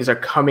that, if things are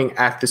coming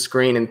at the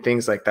screen and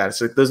things like that,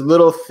 so those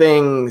little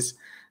things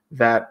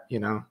that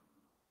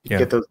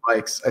get those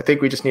likes. I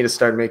think we just need to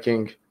start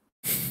making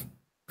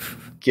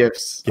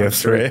GIFs.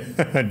 GIFs, right?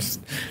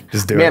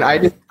 just do it. Man,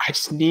 I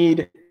just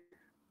need,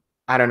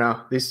 I don't know.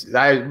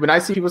 When I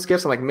see people's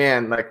GIFs, I'm like,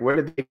 man, like where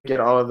did they get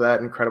all of that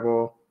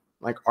incredible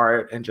like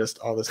art and just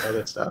all this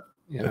other stuff,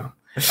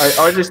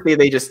 or just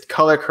they just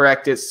color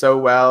correct it so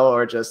well,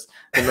 or just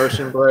the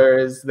motion blur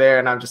is there,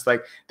 and I'm just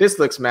like, this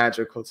looks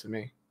magical to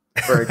me.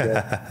 Very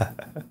good.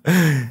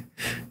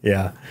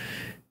 Yeah.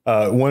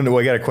 I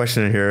got a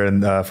question in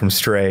here from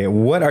Stray.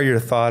 What are your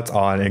thoughts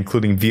on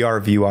including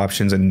VR view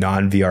options in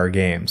non-VR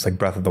games like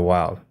Breath of the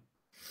Wild?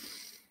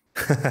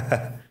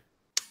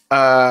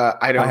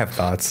 I have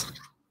thoughts.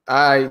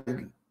 I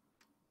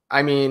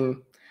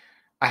mean,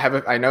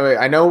 I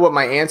know what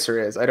my answer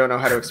is. I don't know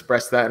how to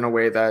express that in a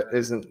way that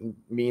isn't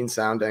mean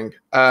sounding.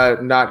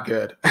 Not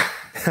good.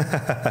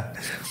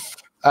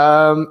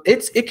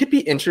 It could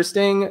be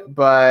interesting,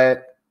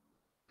 but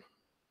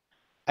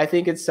I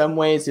think in some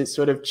ways it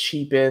sort of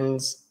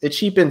cheapens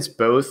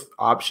both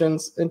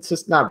options. It's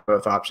just not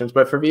both options,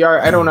 but for VR,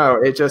 I don't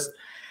know.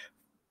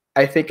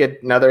 I think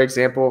another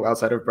example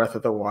outside of Breath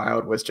of the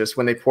Wild was just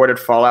when they ported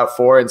Fallout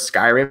 4 and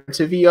Skyrim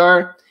to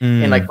VR.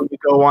 And like when you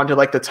go on to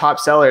like the top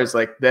sellers,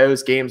 like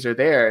those games are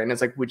there. And it's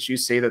like, would you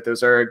say that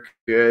those are a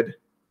good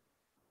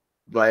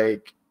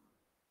like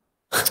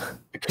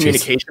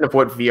communication of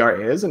what VR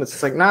is? And it's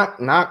just like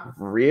not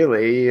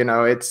really,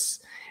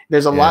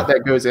 there's a lot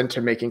that goes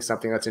into making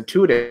something that's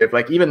intuitive.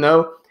 Like even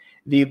though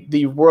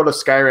the world of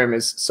Skyrim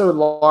is so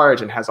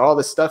large and has all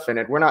this stuff in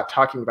it, we're not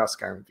talking about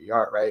Skyrim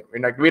VR, right?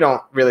 We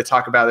don't really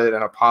talk about it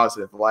in a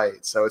positive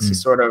light. So it's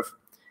just sort of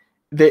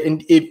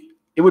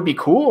it would be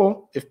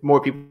cool if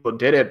more people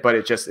did it, but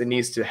it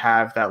needs to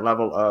have that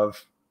level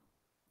of,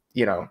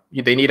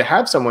 they need to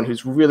have someone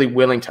who's really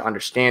willing to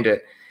understand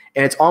it.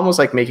 And it's almost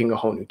like making a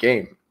whole new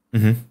game,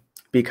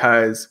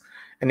 because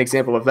an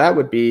example of that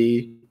would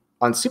be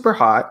on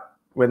Superhot.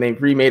 When they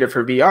remade it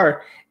for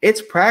VR,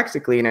 it's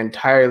practically an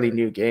entirely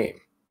new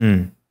game.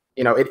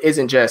 It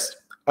isn't just,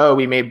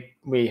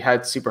 we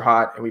had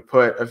Superhot and we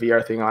put a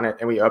VR thing on it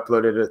and we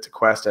uploaded it to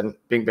Quest and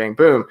bing, bang,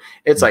 boom.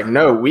 It's like,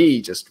 no,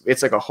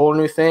 it's like a whole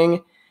new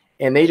thing.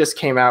 And they just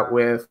came out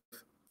with,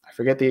 I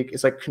forget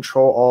it's like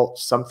Control Alt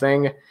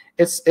something.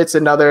 They say it's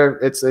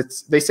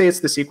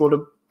the sequel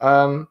to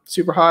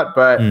Superhot,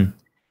 but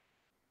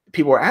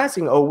people are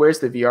asking, where's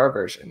the VR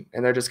version?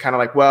 And they're just kind of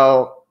like,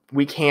 well,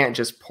 we can't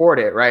just port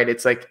it, right?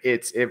 It's like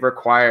it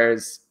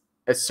requires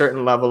a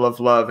certain level of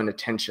love and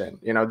attention.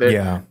 You know,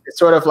 Yeah. it's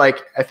sort of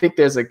like, I think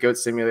there's a Goat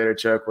Simulator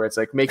joke where it's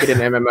like, make it an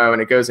MMO,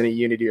 and it goes into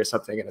Unity or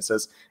something, and it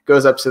says,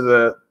 goes up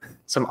to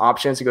some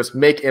options, it goes,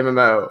 make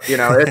MMO. You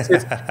know,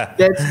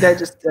 that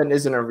just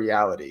isn't a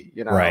reality,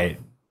 you know? Right.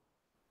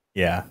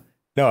 Yeah.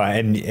 No,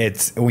 and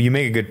you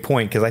make a good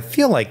point, because I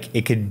feel like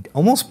it could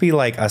almost be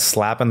like a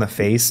slap in the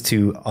face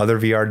to other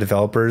VR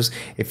developers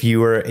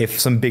if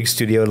some big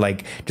studio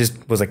like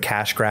just was a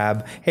cash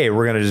grab. Hey,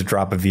 we're gonna just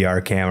drop a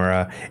VR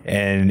camera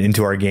and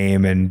into our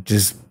game and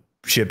just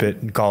ship it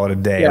and call it a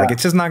day. Yeah. Like,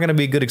 it's just not gonna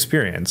be a good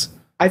experience.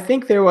 I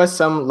think there was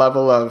some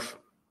level of,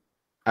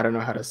 I don't know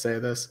how to say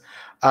this.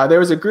 There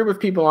was a group of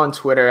people on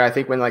Twitter, I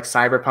think when like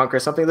Cyberpunk or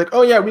something, like,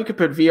 oh yeah, we could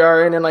put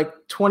VR in like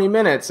 20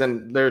 minutes.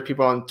 And there are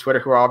people on Twitter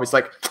who are always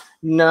like,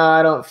 no,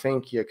 I don't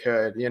think you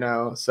could, you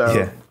know?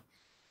 So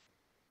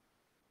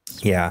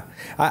yeah.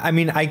 I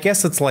mean, I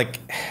guess it's like,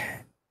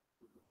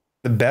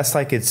 the best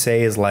I could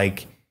say is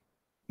like,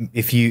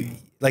 if you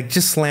like,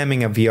 just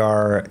slamming a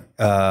VR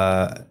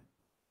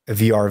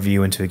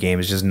view into a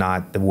game is just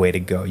not the way to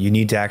go. You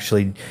need to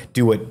actually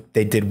do what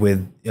they did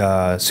with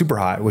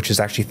Superhot, which is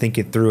actually think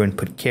it through and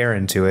put care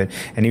into it.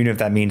 And even if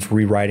that means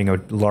rewriting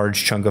a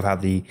large chunk of how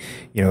the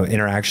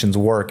interactions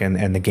work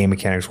and the game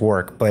mechanics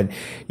work, but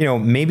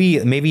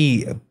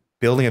maybe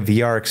building a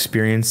VR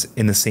experience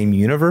in the same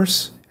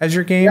universe as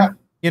your game.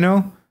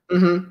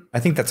 I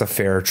think that's a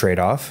fair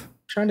trade-off. I'm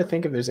trying to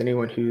think if there's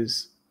anyone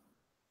who's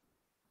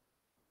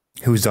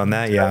done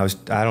that. Yeah,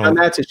 I don't done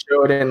that to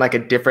show it in like a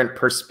different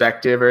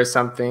perspective or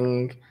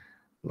something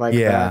like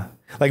that.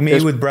 Like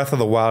maybe with Breath of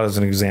the Wild as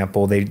an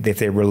example, if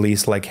they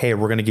release like, hey,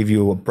 we're going to give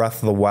you a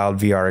Breath of the Wild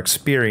VR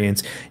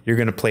experience. You're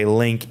going to play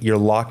Link. You're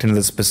locked into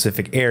the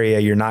specific area.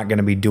 You're not going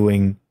to be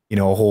doing you're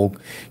not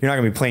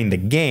going to be playing the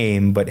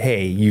game. But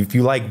hey, if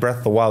you like Breath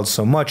of the Wild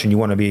so much and you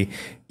want to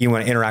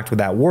interact with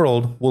that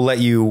world, we'll let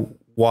you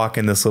walk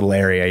in this little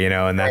area.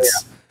 And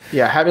that's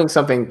having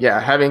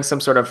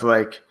some sort of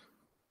like,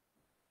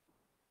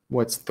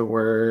 what's the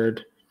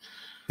word?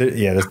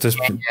 There's just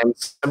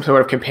some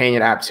sort of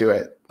companion app to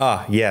it.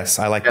 Ah, yes,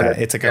 I like that.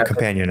 It's like a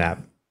companion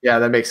app. Yeah,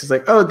 that makes it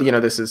like,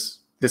 this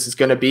is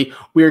going to be,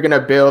 we're going to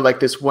build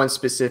like this one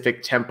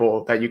specific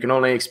temple that you can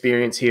only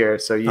experience here.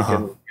 So you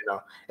can,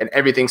 and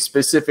everything's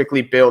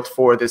specifically built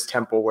for this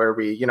temple where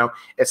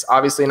it's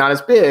obviously not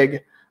as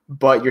big,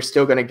 but you're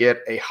still going to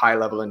get a high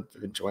level of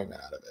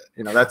enjoyment out of it.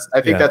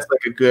 I think that's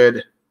like a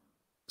good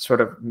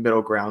sort of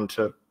middle ground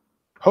to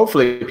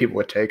hopefully people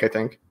would take, I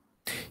think.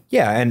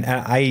 Yeah, and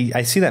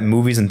I see that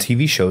movies and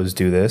TV shows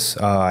do this.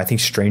 I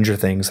think Stranger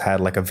Things had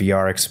like a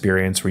VR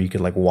experience where you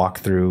could like walk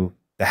through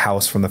the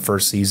house from the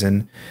first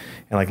season,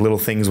 and like little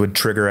things would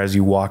trigger as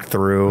you walked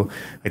through,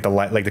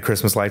 like the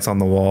Christmas lights on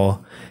the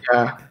wall.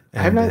 Yeah,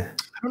 I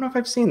don't know if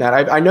I've seen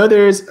that. I know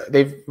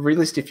they've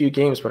released a few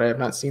games, but I have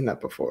not seen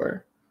that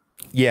before.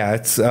 Yeah,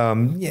 it's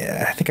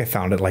I think I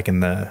found it like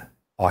in the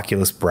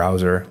Oculus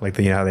browser, like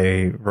how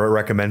they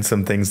recommend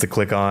some things to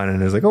click on,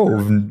 and it's like,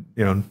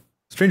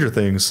 Stranger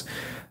Things.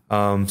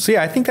 So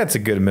yeah, I think that's a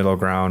good middle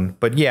ground.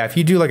 But yeah, if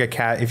you do like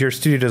if your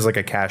studio does like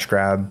a cash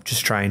grab,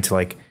 just trying to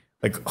like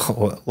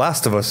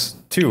Last of Us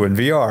 2 in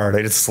VR,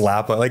 they just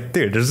slap it. Like,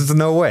 dude, there's just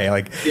no way.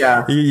 Like,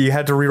 you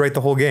had to rewrite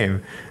the whole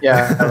game.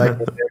 Yeah, I like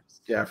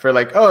it. For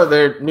like,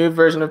 their new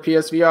version of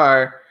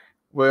PSVR,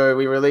 where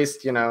we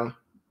released,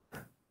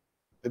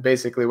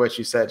 basically what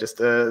you said, just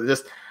a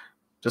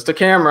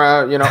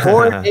camera,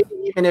 or maybe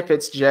even if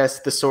it's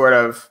just the sort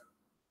of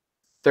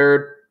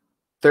third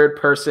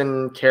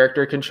person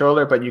character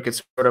controller, but you could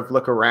sort of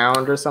look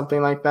around or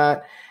something like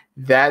that.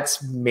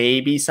 That's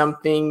maybe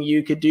something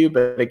you could do.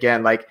 But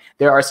again, like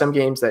there are some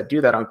games that do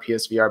that on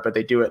PSVR, but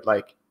they do it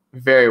like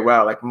very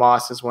well. Like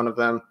Moss is one of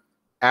them.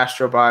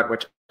 Astrobot,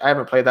 which I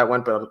haven't played that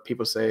one, but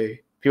people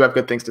have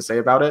good things to say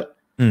about it.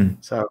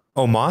 So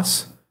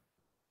Moss?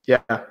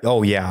 Yeah.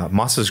 Oh yeah,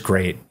 Moss is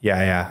great.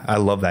 Yeah. I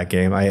love that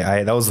game.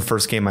 I that was the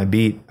first game I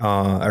beat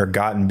or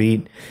gotten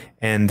beat,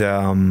 and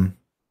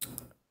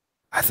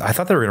I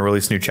thought they were going to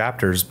release new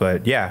chapters,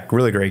 but yeah,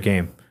 really great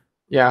game.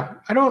 Yeah,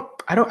 I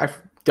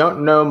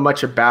don't know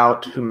much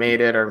about who made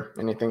it or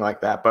anything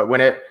like that, but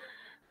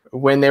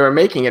when they were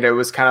making it, it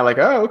was kind of like,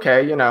 oh,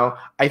 okay,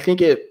 I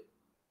think it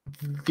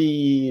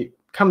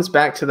comes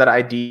back to that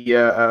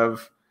idea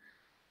of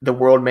the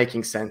world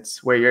making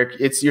sense, where you're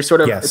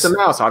sort of it's a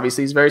mouse,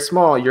 obviously it's very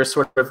small. You're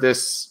sort of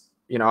this,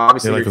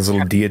 obviously you're like this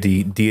little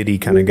deity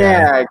kind of guy.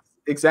 Yeah,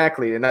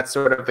 exactly. And that's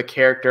sort of the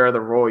character or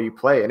the role you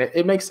play. And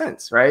it makes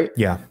sense, right?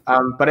 Yeah.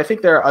 But I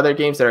think there are other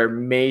games that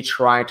may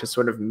try to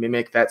sort of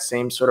mimic that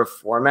same sort of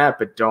format,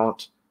 but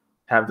don't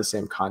have the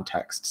same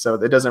context. So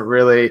it doesn't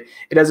really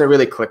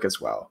click as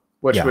well,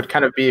 which would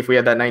kind of be if we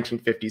had that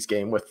 1950s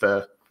game with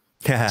the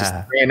just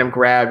random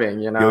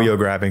grabbing, Yo-yo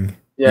grabbing.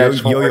 Yeah.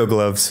 Yo-yo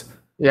gloves.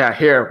 Yeah.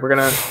 Here, we're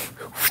going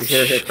to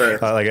hit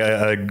first. Like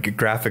a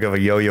graphic of a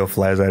yo-yo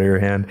flies out of your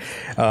hand.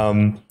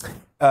 So,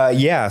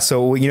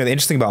 the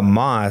interesting about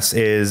Moss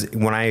is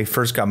when I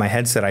first got my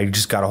headset, I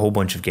just got a whole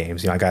bunch of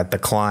games. I got The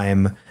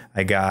Climb,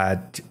 I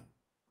got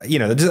you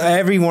know, just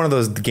every one of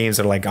those games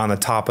are like on the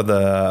top of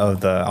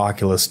the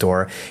Oculus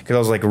store, because I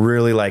was like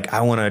really like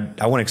I want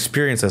to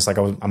experience this. Like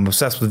I'm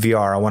obsessed with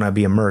VR. I want to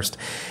be immersed,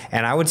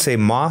 and I would say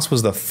Moss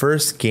was the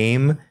first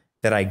game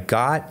that I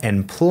got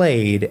and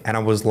played, and I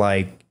was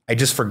like, I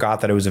just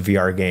forgot that it was a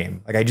VR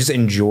game. Like I just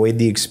enjoyed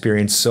the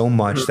experience so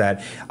much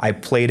that I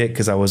played it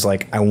because I was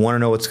like, I want to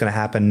know what's going to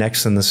happen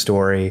next in the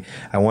story.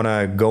 I want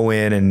to go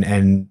in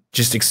and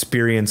just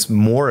experience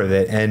more of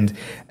it. And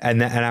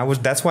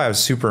that's why I was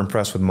super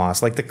impressed with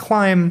Moss. Like the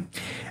climb,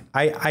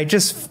 I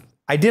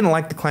didn't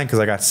like the climb because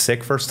I got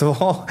sick, first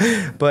of all,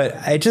 but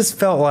I just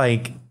felt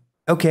like,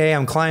 okay,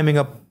 I'm climbing,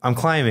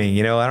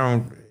 you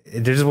know,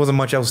 there just wasn't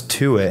much else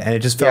to it. And it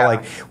just felt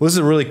like, well, this is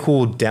a really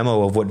cool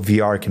demo of what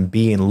VR can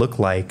be and look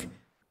like.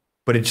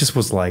 But it just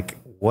was like,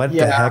 what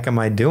the heck am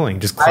I doing?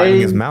 Just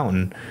climbing this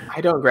mountain. I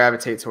don't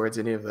gravitate towards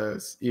any of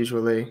those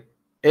usually.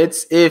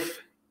 It's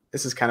if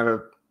this is kind of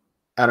a,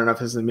 I don't know if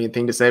this is a mean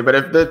thing to say, but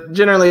if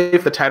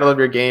the title of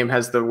your game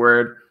has the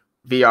word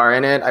VR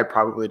in it, I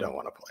probably don't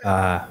want to play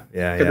it.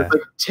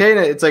 Yeah.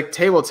 It's like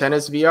table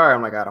tennis VR.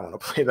 I'm like, I don't want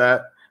to play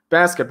that.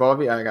 Basketball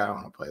VR, I don't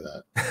want to play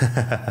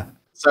that.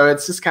 So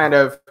it's just kind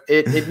of,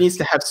 it needs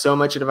to have so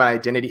much of an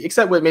identity,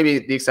 except with maybe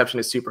the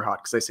exception is Super Hot,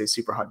 because they say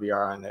Super Hot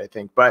VR on it, I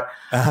think. But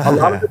a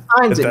lot of the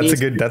times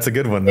that's a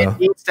good one though. It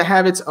needs to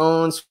have its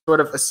own sort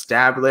of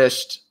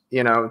established,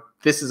 you know,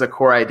 this is a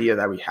core idea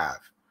that we have.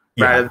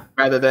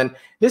 Rather than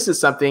this is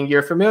something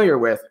you're familiar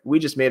with. We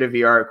just made a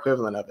VR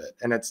equivalent of it.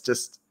 And it's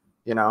just,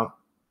 you know,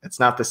 it's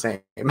not the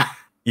same.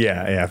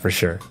 Yeah, for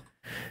sure.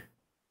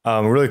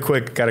 Really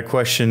quick, got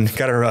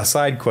a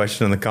side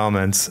question in the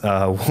comments.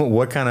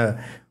 What kind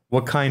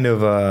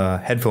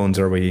of headphones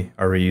are we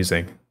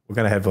using? What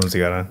kind of headphones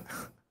you got on?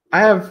 I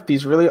have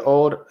these really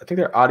old, I think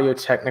they're Audio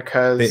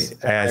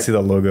Technicas. I see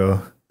the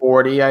logo.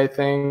 40, I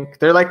think.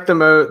 They're like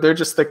they're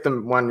just like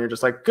the one you're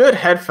just like, good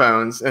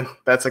headphones. And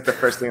that's like the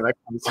first thing that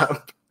comes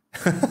up.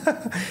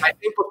 I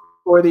think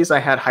before these I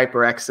had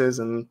HyperX's,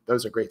 and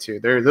those are great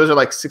too. Those are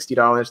like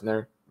 $60 and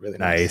they're really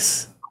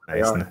nice.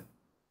 Nice.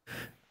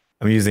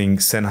 I'm using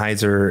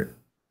Sennheiser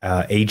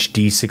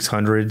HD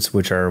 600s,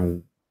 which are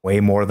way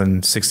more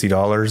than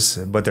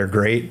 $60, but they're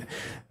great.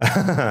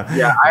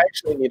 Yeah, I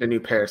actually need a new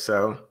pair.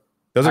 So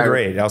those are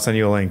great. I'll send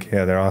you a link.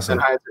 Yeah, they're awesome.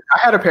 I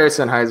had a pair of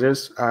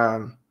Sennheisers.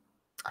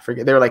 I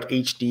forget, they were like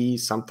HD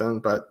something,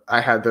 but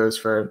I had those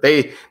for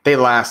they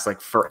last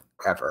like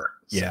forever.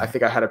 So I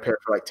think I had a pair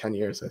for like 10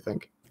 years, I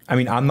think. I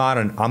mean, I'm not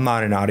an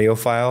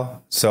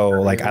audiophile, so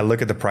like I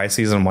look at the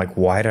prices and I'm like,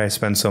 why did I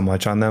spend so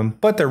much on them?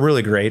 But they're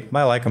really great.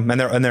 I like them,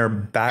 and they're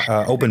back,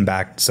 open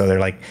backed, so they're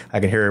like I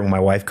can hear it when my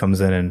wife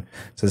comes in and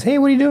says, "Hey,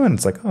 what are you doing?"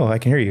 It's like, "Oh, I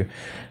can hear you."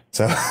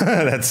 So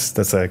that's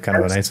a kind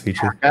of a nice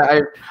feature.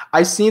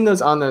 I've seen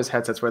those on those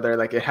headsets where they're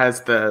like it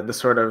has the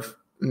sort of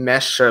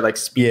mesh or like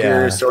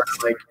speaker sort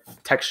of like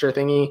texture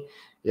thingy.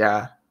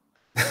 Yeah.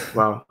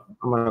 Well,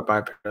 I'm gonna buy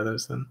a pair of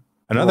those then.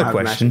 Another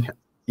question.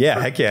 Yeah,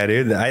 heck yeah,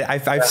 dude.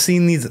 I've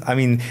seen these. I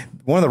mean,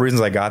 one of the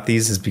reasons I got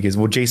these is because,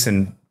 well,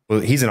 Jason,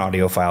 he's an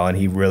audiophile and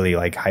he really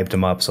like hyped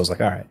them up. So I was like,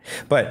 all right.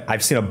 But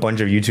I've seen a bunch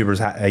of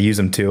YouTubers use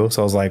them too.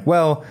 So I was like,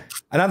 well,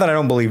 not that I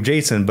don't believe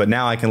Jason, but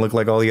now I can look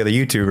like all the other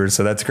YouTubers.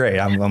 So that's great.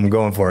 I'm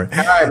going for it.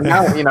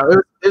 Now, you know, it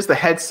was the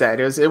headset.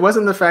 It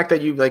wasn't the fact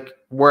that you like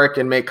work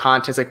and make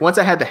content. It's like once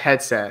I had the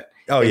headset,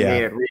 it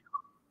made it real.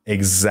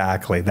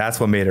 Exactly. That's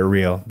what made it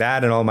real.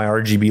 That and all my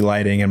RGB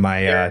lighting and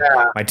my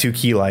my 2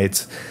 key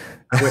lights.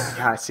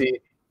 See,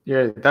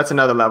 that's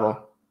another level.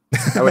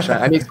 I wish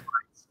I need.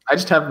 I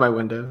just have my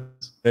windows.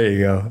 There you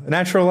go.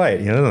 Natural light.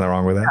 You know, nothing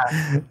wrong with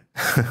that.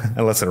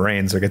 Unless it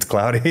rains or gets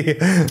cloudy.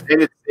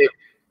 It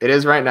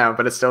is right now,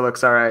 but it still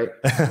looks all right.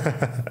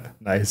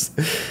 Nice.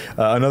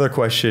 Another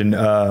question.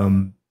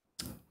 How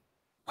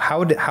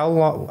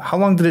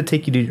long did it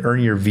take you to earn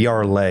your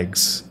VR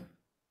legs?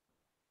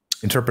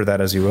 Interpret that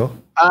as you will.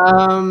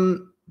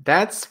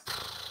 That's.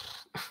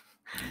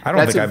 I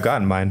don't think I've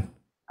gotten mine.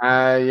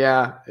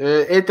 Yeah,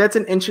 that's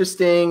an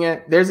interesting.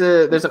 There's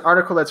an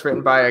article that's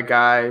written by a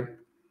guy.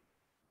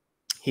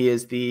 He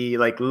is the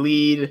like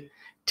lead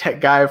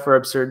tech guy for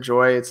Absurd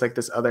Joy. It's like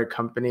this other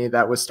company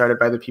that was started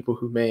by the people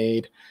who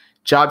made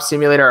Job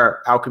Simulator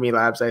or Alchemy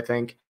Labs, I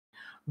think.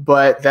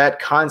 But that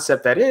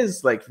concept that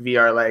is like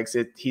VR legs,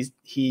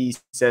 he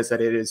says that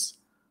it is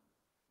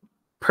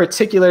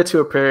particular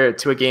to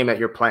a game that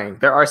you're playing.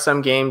 There are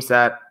some games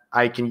that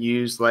I can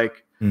use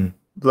like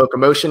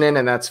locomotion in,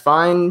 and that's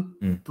fine.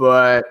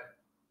 But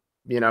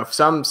you know,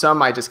 some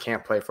I just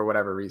can't play for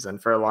whatever reason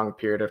for a long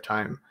period of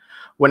time.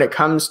 When it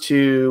comes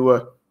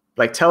to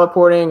like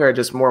teleporting or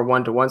just more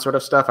one-to-one sort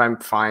of stuff, I'm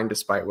fine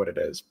despite what it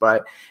is.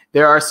 But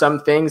there are some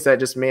things that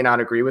just may not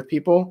agree with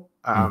people.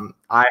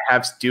 I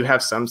do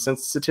have some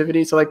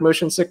sensitivity to like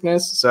motion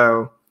sickness.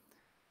 So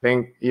I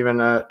think even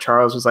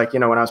Charles was like, you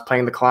know, when I was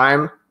playing the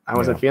climb, I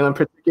wasn't feeling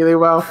particularly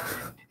well.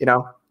 You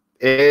know,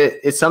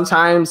 it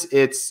sometimes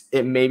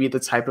it may be the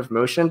type of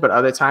motion, but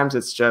other times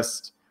it's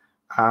just,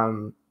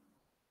 you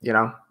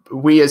know,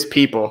 we as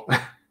people.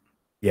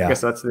 Yeah, I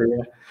guess that's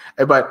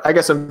but I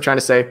guess I'm trying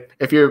to say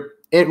if you're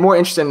more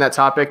interested in that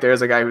topic,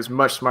 there's a guy who's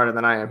much smarter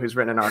than I am who's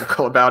written an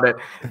article about it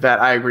that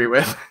I agree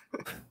with.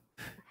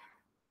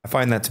 I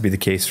find that to be the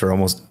case for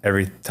almost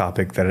every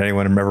topic that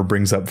anyone ever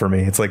brings up for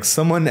me. It's like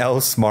someone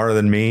else smarter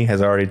than me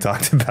has already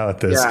talked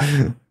about this.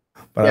 Yeah.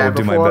 But I will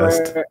do my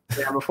best.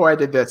 Yeah, before I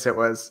did this, it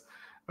was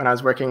when I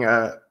was working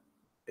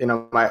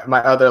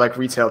my other like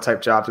retail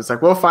type jobs. It's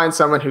like, we'll find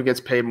someone who gets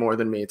paid more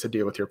than me to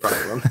deal with your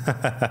problem.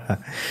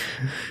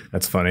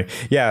 That's funny.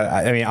 Yeah,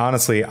 I mean,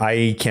 honestly,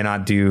 I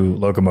cannot do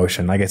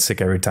locomotion. I get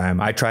sick every time.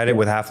 I tried it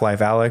with Half-Life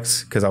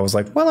Alyx because I was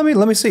like, well,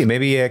 let me see.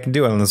 Maybe I can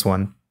do it on this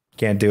one.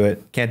 Can't do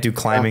it. Can't do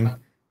climbing.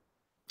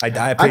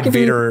 I played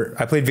Vader.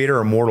 I played Vader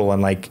Immortal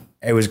and like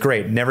it was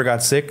great. Never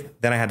got sick.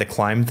 Then I had to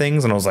climb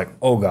things and I was like,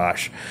 oh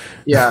gosh.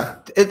 Yeah,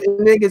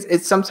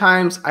 it's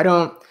sometimes I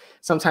don't.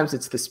 Sometimes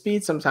it's the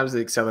speed. Sometimes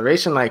the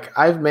acceleration. Like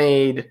I've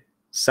made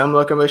some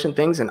locomotion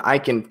things and I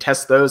can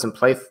test those and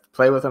play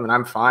with them and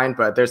I'm fine.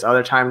 But there's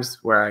other times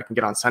where I can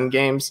get on some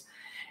games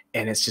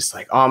and it's just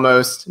like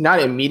almost not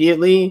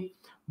immediately.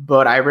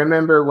 But I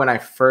remember when I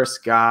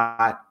first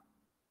got.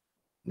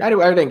 I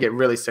didn't get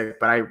really sick,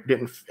 but I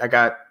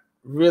got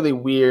really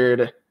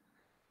weird.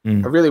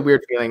 A really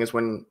weird feeling is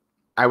when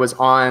I was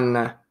on.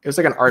 It was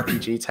like an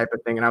RPG type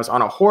of thing, and I was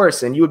on a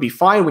horse, and you would be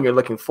fine when you're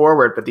looking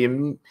forward, but it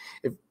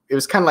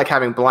was kind of like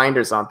having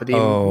blinders on. But as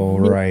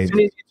soon as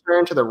you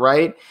turn to the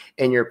right,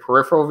 and your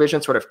peripheral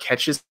vision sort of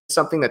catches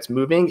something that's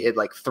moving, it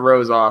like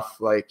throws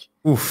off like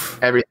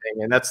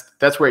everything, and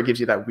that's where it gives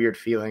you that weird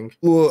feeling.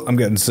 Well, I'm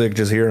getting sick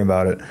just hearing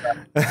about it.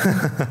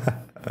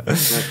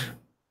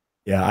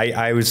 Yeah,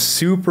 I was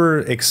super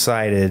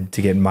excited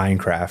to get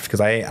Minecraft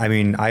because I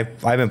mean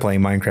I've been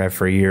playing Minecraft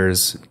for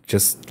years.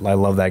 I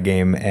love that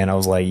game, and I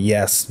was like,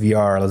 yes,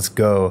 VR, let's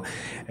go.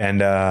 And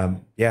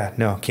yeah,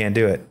 no, can't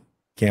do it,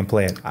 can't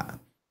play it.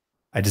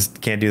 I just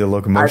can't do the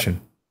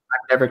locomotion.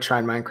 I've never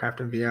tried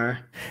Minecraft in VR.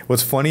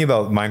 What's funny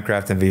about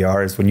Minecraft in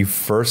VR is when you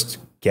first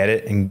get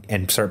it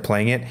and start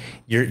playing it,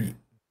 the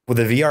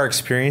VR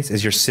experience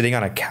is you're sitting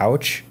on a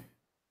couch,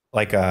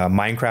 like a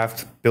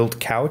Minecraft built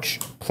couch,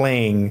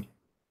 playing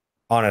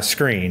on a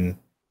screen.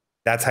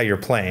 That's how you're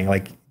playing.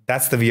 Like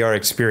that's the VR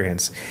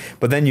experience.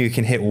 But then you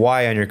can hit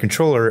Y on your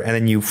controller and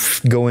then you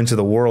go into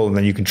the world and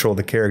then you control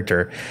the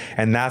character.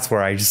 And that's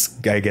where I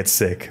get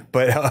sick.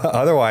 But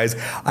otherwise,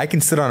 I can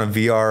sit on a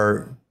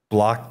VR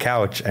block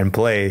couch and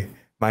play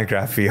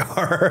Minecraft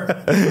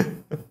VR.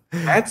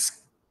 Isn't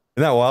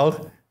that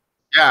wild?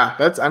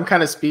 Yeah, I'm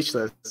kind of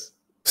speechless.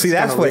 See,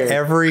 that's what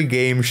every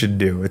game should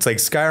do. It's like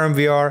Skyrim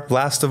VR,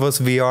 Last of Us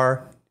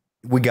VR.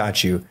 We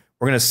got you.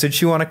 We're going to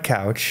sit you on a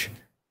couch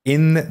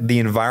in the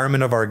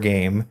environment of our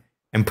game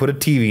and put a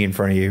TV in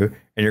front of you,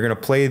 and you're going to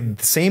play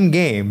the same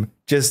game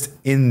just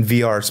in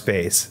VR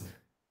space.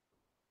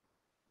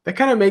 That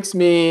kind of makes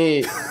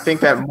me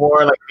think that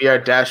more like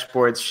VR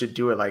dashboards should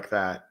do it like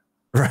that.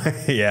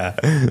 Right, yeah.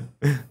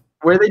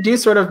 Where they do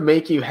sort of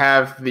make you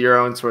have your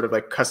own sort of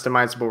like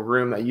customizable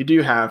room that you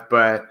do have,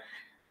 but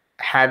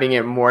having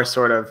it more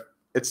sort of,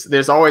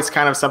 there's always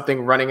kind of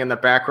something running in the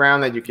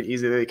background that you could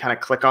easily kind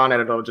of click on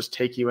and it'll just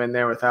take you in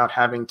there without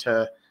having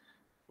to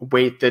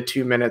wait the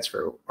 2 minutes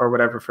or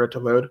whatever for it to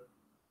load.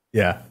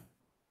 Yeah.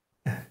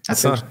 It's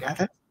something.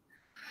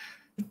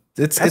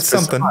 It's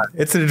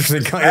an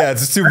interesting. Yeah,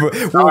 it's super.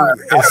 Well,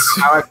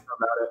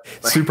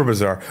 it's super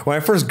bizarre. When I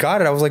first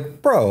got it, I was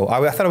like, bro,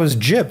 I thought it was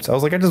gypped. I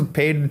was like, I just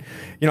paid.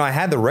 I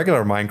had the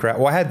regular Minecraft.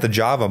 Well, I had the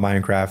Java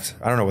Minecraft.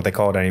 I don't know what they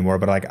call it anymore,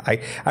 but like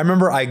I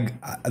remember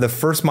the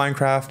first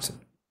Minecraft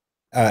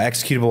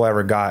executable I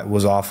ever got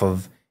was off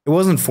of. It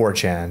wasn't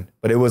 4chan,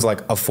 but it was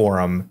like a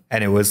forum,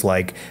 and it was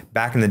like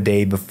back in the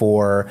day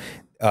before.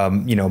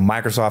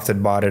 Microsoft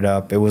had bought it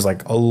up. It was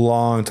like a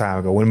long time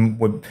ago when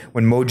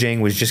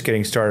Mojang was just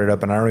getting started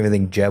up, and I don't even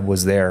think Jeb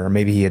was there, or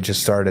maybe he had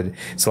just started.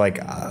 So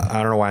like,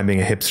 I don't know why I'm being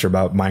a hipster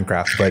about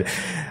Minecraft, but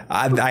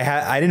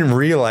I didn't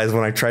realize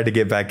when I tried to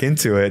get back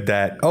into it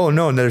that, oh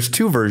no, there's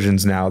two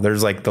versions now.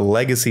 There's like the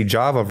legacy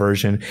Java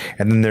version,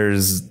 and then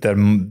there's the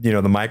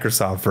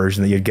Microsoft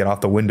version that you'd get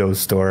off the Windows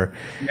Store.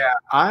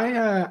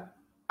 Yeah,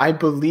 I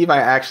believe I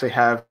actually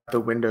have the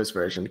Windows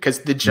version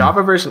because the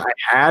Java version I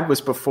had was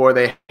before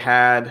they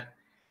had.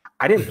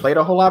 I didn't play it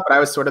a whole lot, but I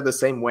was sort of the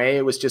same way.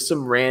 It was just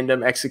some random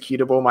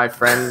executable my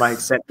friend like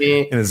sent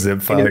me in a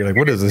zip file. You're like,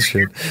 what is this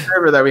shit?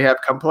 Server that we have,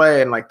 come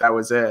play, and like that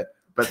was it.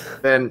 But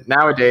then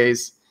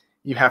nowadays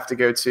you have to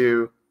go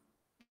to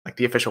like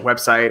the official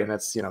website, and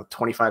it's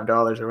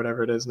 $25 or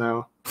whatever it is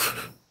now.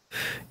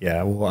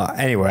 Yeah, well,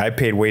 anyway, I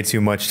paid way too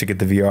much to get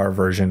the VR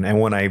version,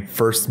 and when I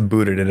first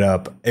booted it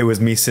up, it was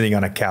me sitting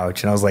on a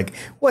couch, and I was like,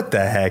 what the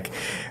heck?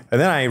 And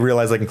then I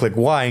realized I can click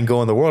Y and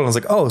go in the world, and I was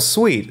like, oh,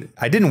 sweet,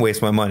 I didn't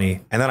waste my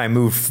money. And then I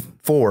moved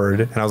forward,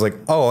 and I was like,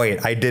 oh,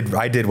 wait, I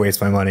did waste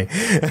my money.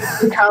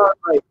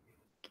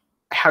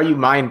 How you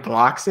mine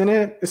blocks in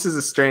it? This is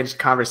a strange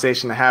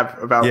conversation to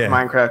have about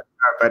Minecraft,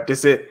 but I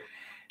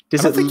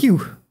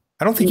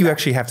don't think you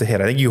actually have to hit.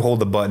 I think you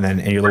hold the button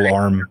and your little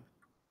arm.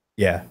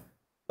 Yeah.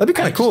 That'd be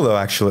kind of cool, though.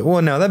 Actually,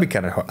 well, no, that'd be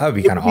kind of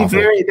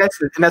awful.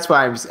 That's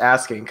why I was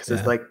asking because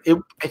it's like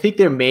I think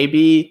there may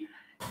be.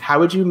 How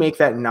would you make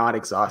that not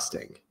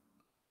exhausting?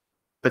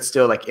 but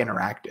still like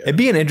interactive. It'd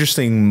be an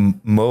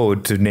interesting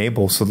mode to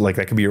enable, so like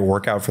that could be your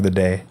workout for the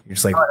day. You're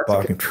just like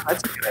walking.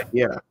 That's a good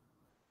idea.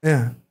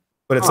 Yeah,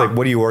 but it's like,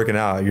 what are you working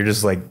out? You're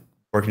just like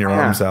working your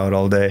arms out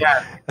all day.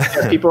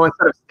 Yeah, people,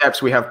 instead of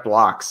steps, we have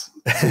blocks.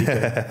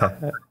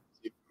 So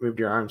you moved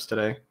your arms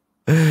today.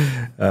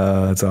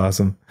 That's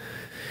awesome.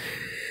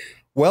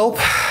 Well,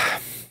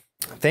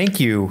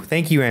 thank you,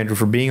 Andrew,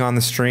 for being on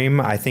the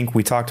stream. I think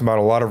we talked about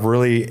a lot of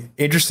really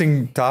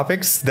interesting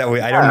topics that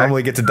I don't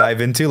normally get to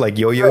dive into, like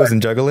yo-yos and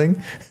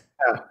juggling.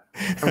 Yeah,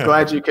 I'm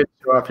glad you could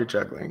show off your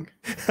juggling.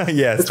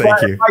 Yes,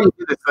 thank you. That's why you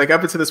do this. Like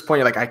up until this point,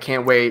 you're like, I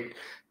can't wait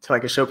till I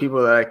can show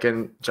people that I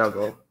can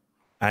juggle.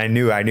 I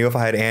knew if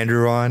I had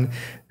Andrew on,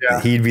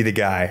 he'd be the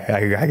guy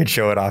I could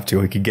show it off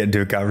to. We could get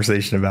into a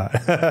conversation about.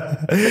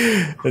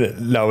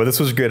 No, but this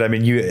was good. I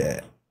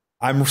mean,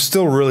 I'm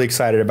still really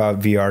excited about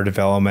VR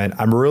development.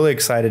 I'm really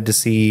excited to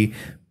see,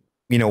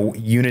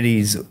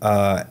 Unity's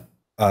what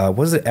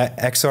is it,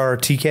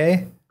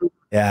 XRTK?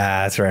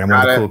 Yeah, that's right. I'm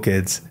one of the cool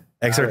kids.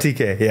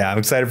 XRTK. Yeah, I'm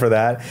excited for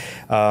that.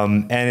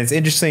 And it's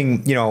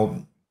interesting,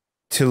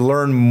 to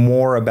learn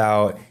more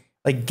about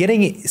like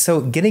getting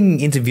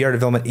into VR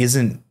development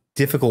isn't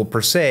difficult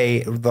per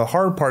se. The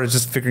hard part is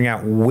just figuring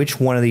out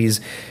which one of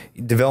these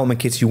development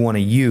kits you want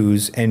to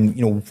use,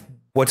 and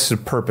what's the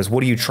purpose,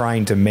 what are you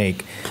trying to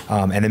make,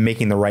 and then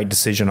making the right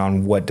decision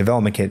on what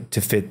development kit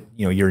to fit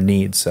your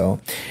needs.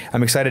 So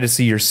I'm excited to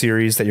see your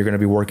series that you're going to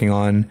be working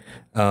on,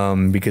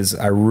 because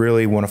I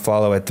really want to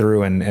follow it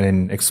through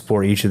and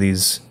explore each of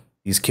these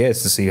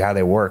kits to see how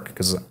they work,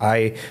 because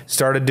I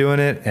started doing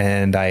it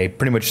and I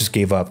pretty much just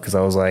gave up because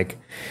I was like,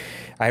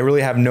 I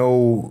really have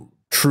no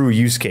true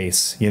use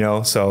case,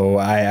 so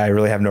I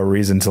really have no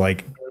reason to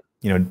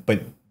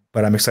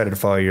but I'm excited to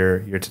follow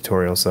your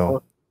tutorial. So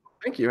well,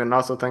 thank you, and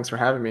also thanks for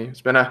having me.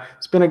 It's been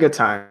a good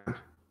time.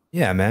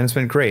 Yeah, man, it's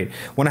been great.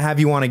 Want to have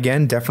you on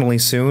again, definitely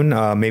soon.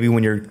 Maybe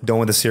when you're done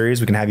with the series,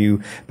 we can have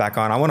you back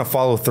on. I want to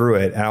follow through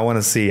it, and I want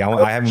to see. I'm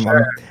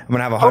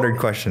gonna have 100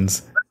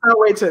 questions. Let's not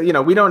wait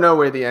to we don't know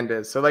where the end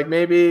is, so like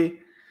maybe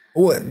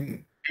we'll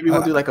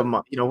do like a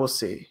month. We'll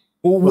see.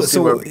 We'll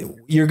so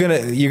you're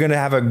gonna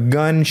have a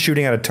gun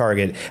shooting at a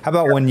target. How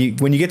about when you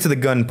get to the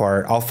gun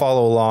part, I'll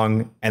follow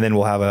along, and then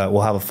we'll have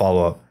a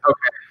follow up.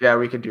 Okay, yeah,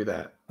 we could do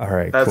that. All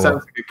right, that cool.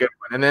 Sounds like a good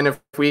one. And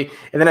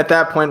then at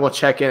that point we'll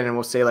check in and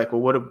we'll say like,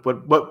 well,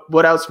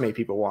 what else may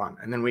people want,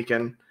 and then we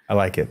can. I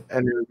like it.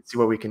 And then we can see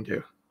what we can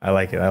do. I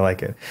like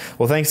it.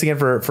 Well, thanks again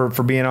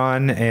for being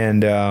on.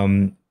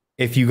 And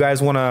if you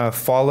guys want to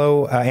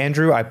follow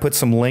Andrew, I put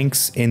some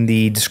links in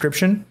the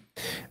description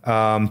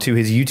to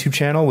his YouTube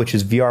channel, which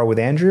is VR with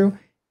Andrew,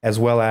 as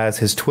well as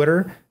his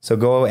Twitter. So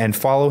go and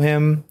follow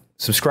him,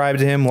 subscribe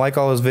to him, like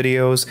all his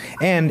videos.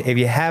 And if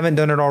you haven't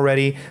done it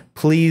already,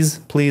 please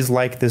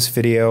like this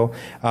video.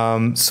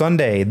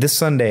 This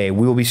Sunday,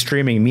 we will be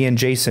streaming, me and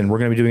Jason. We're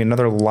going to be doing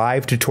another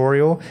live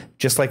tutorial,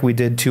 just like we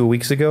did 2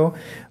 weeks ago.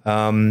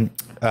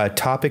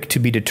 Topic to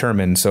be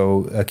determined.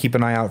 So keep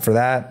an eye out for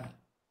that.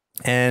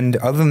 And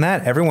other than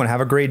that, everyone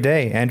have a great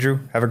day.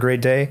 Andrew, have a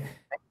great day.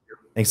 Thank you.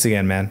 Thanks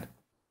again, man.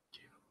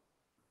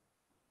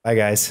 Bye,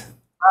 guys.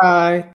 Bye.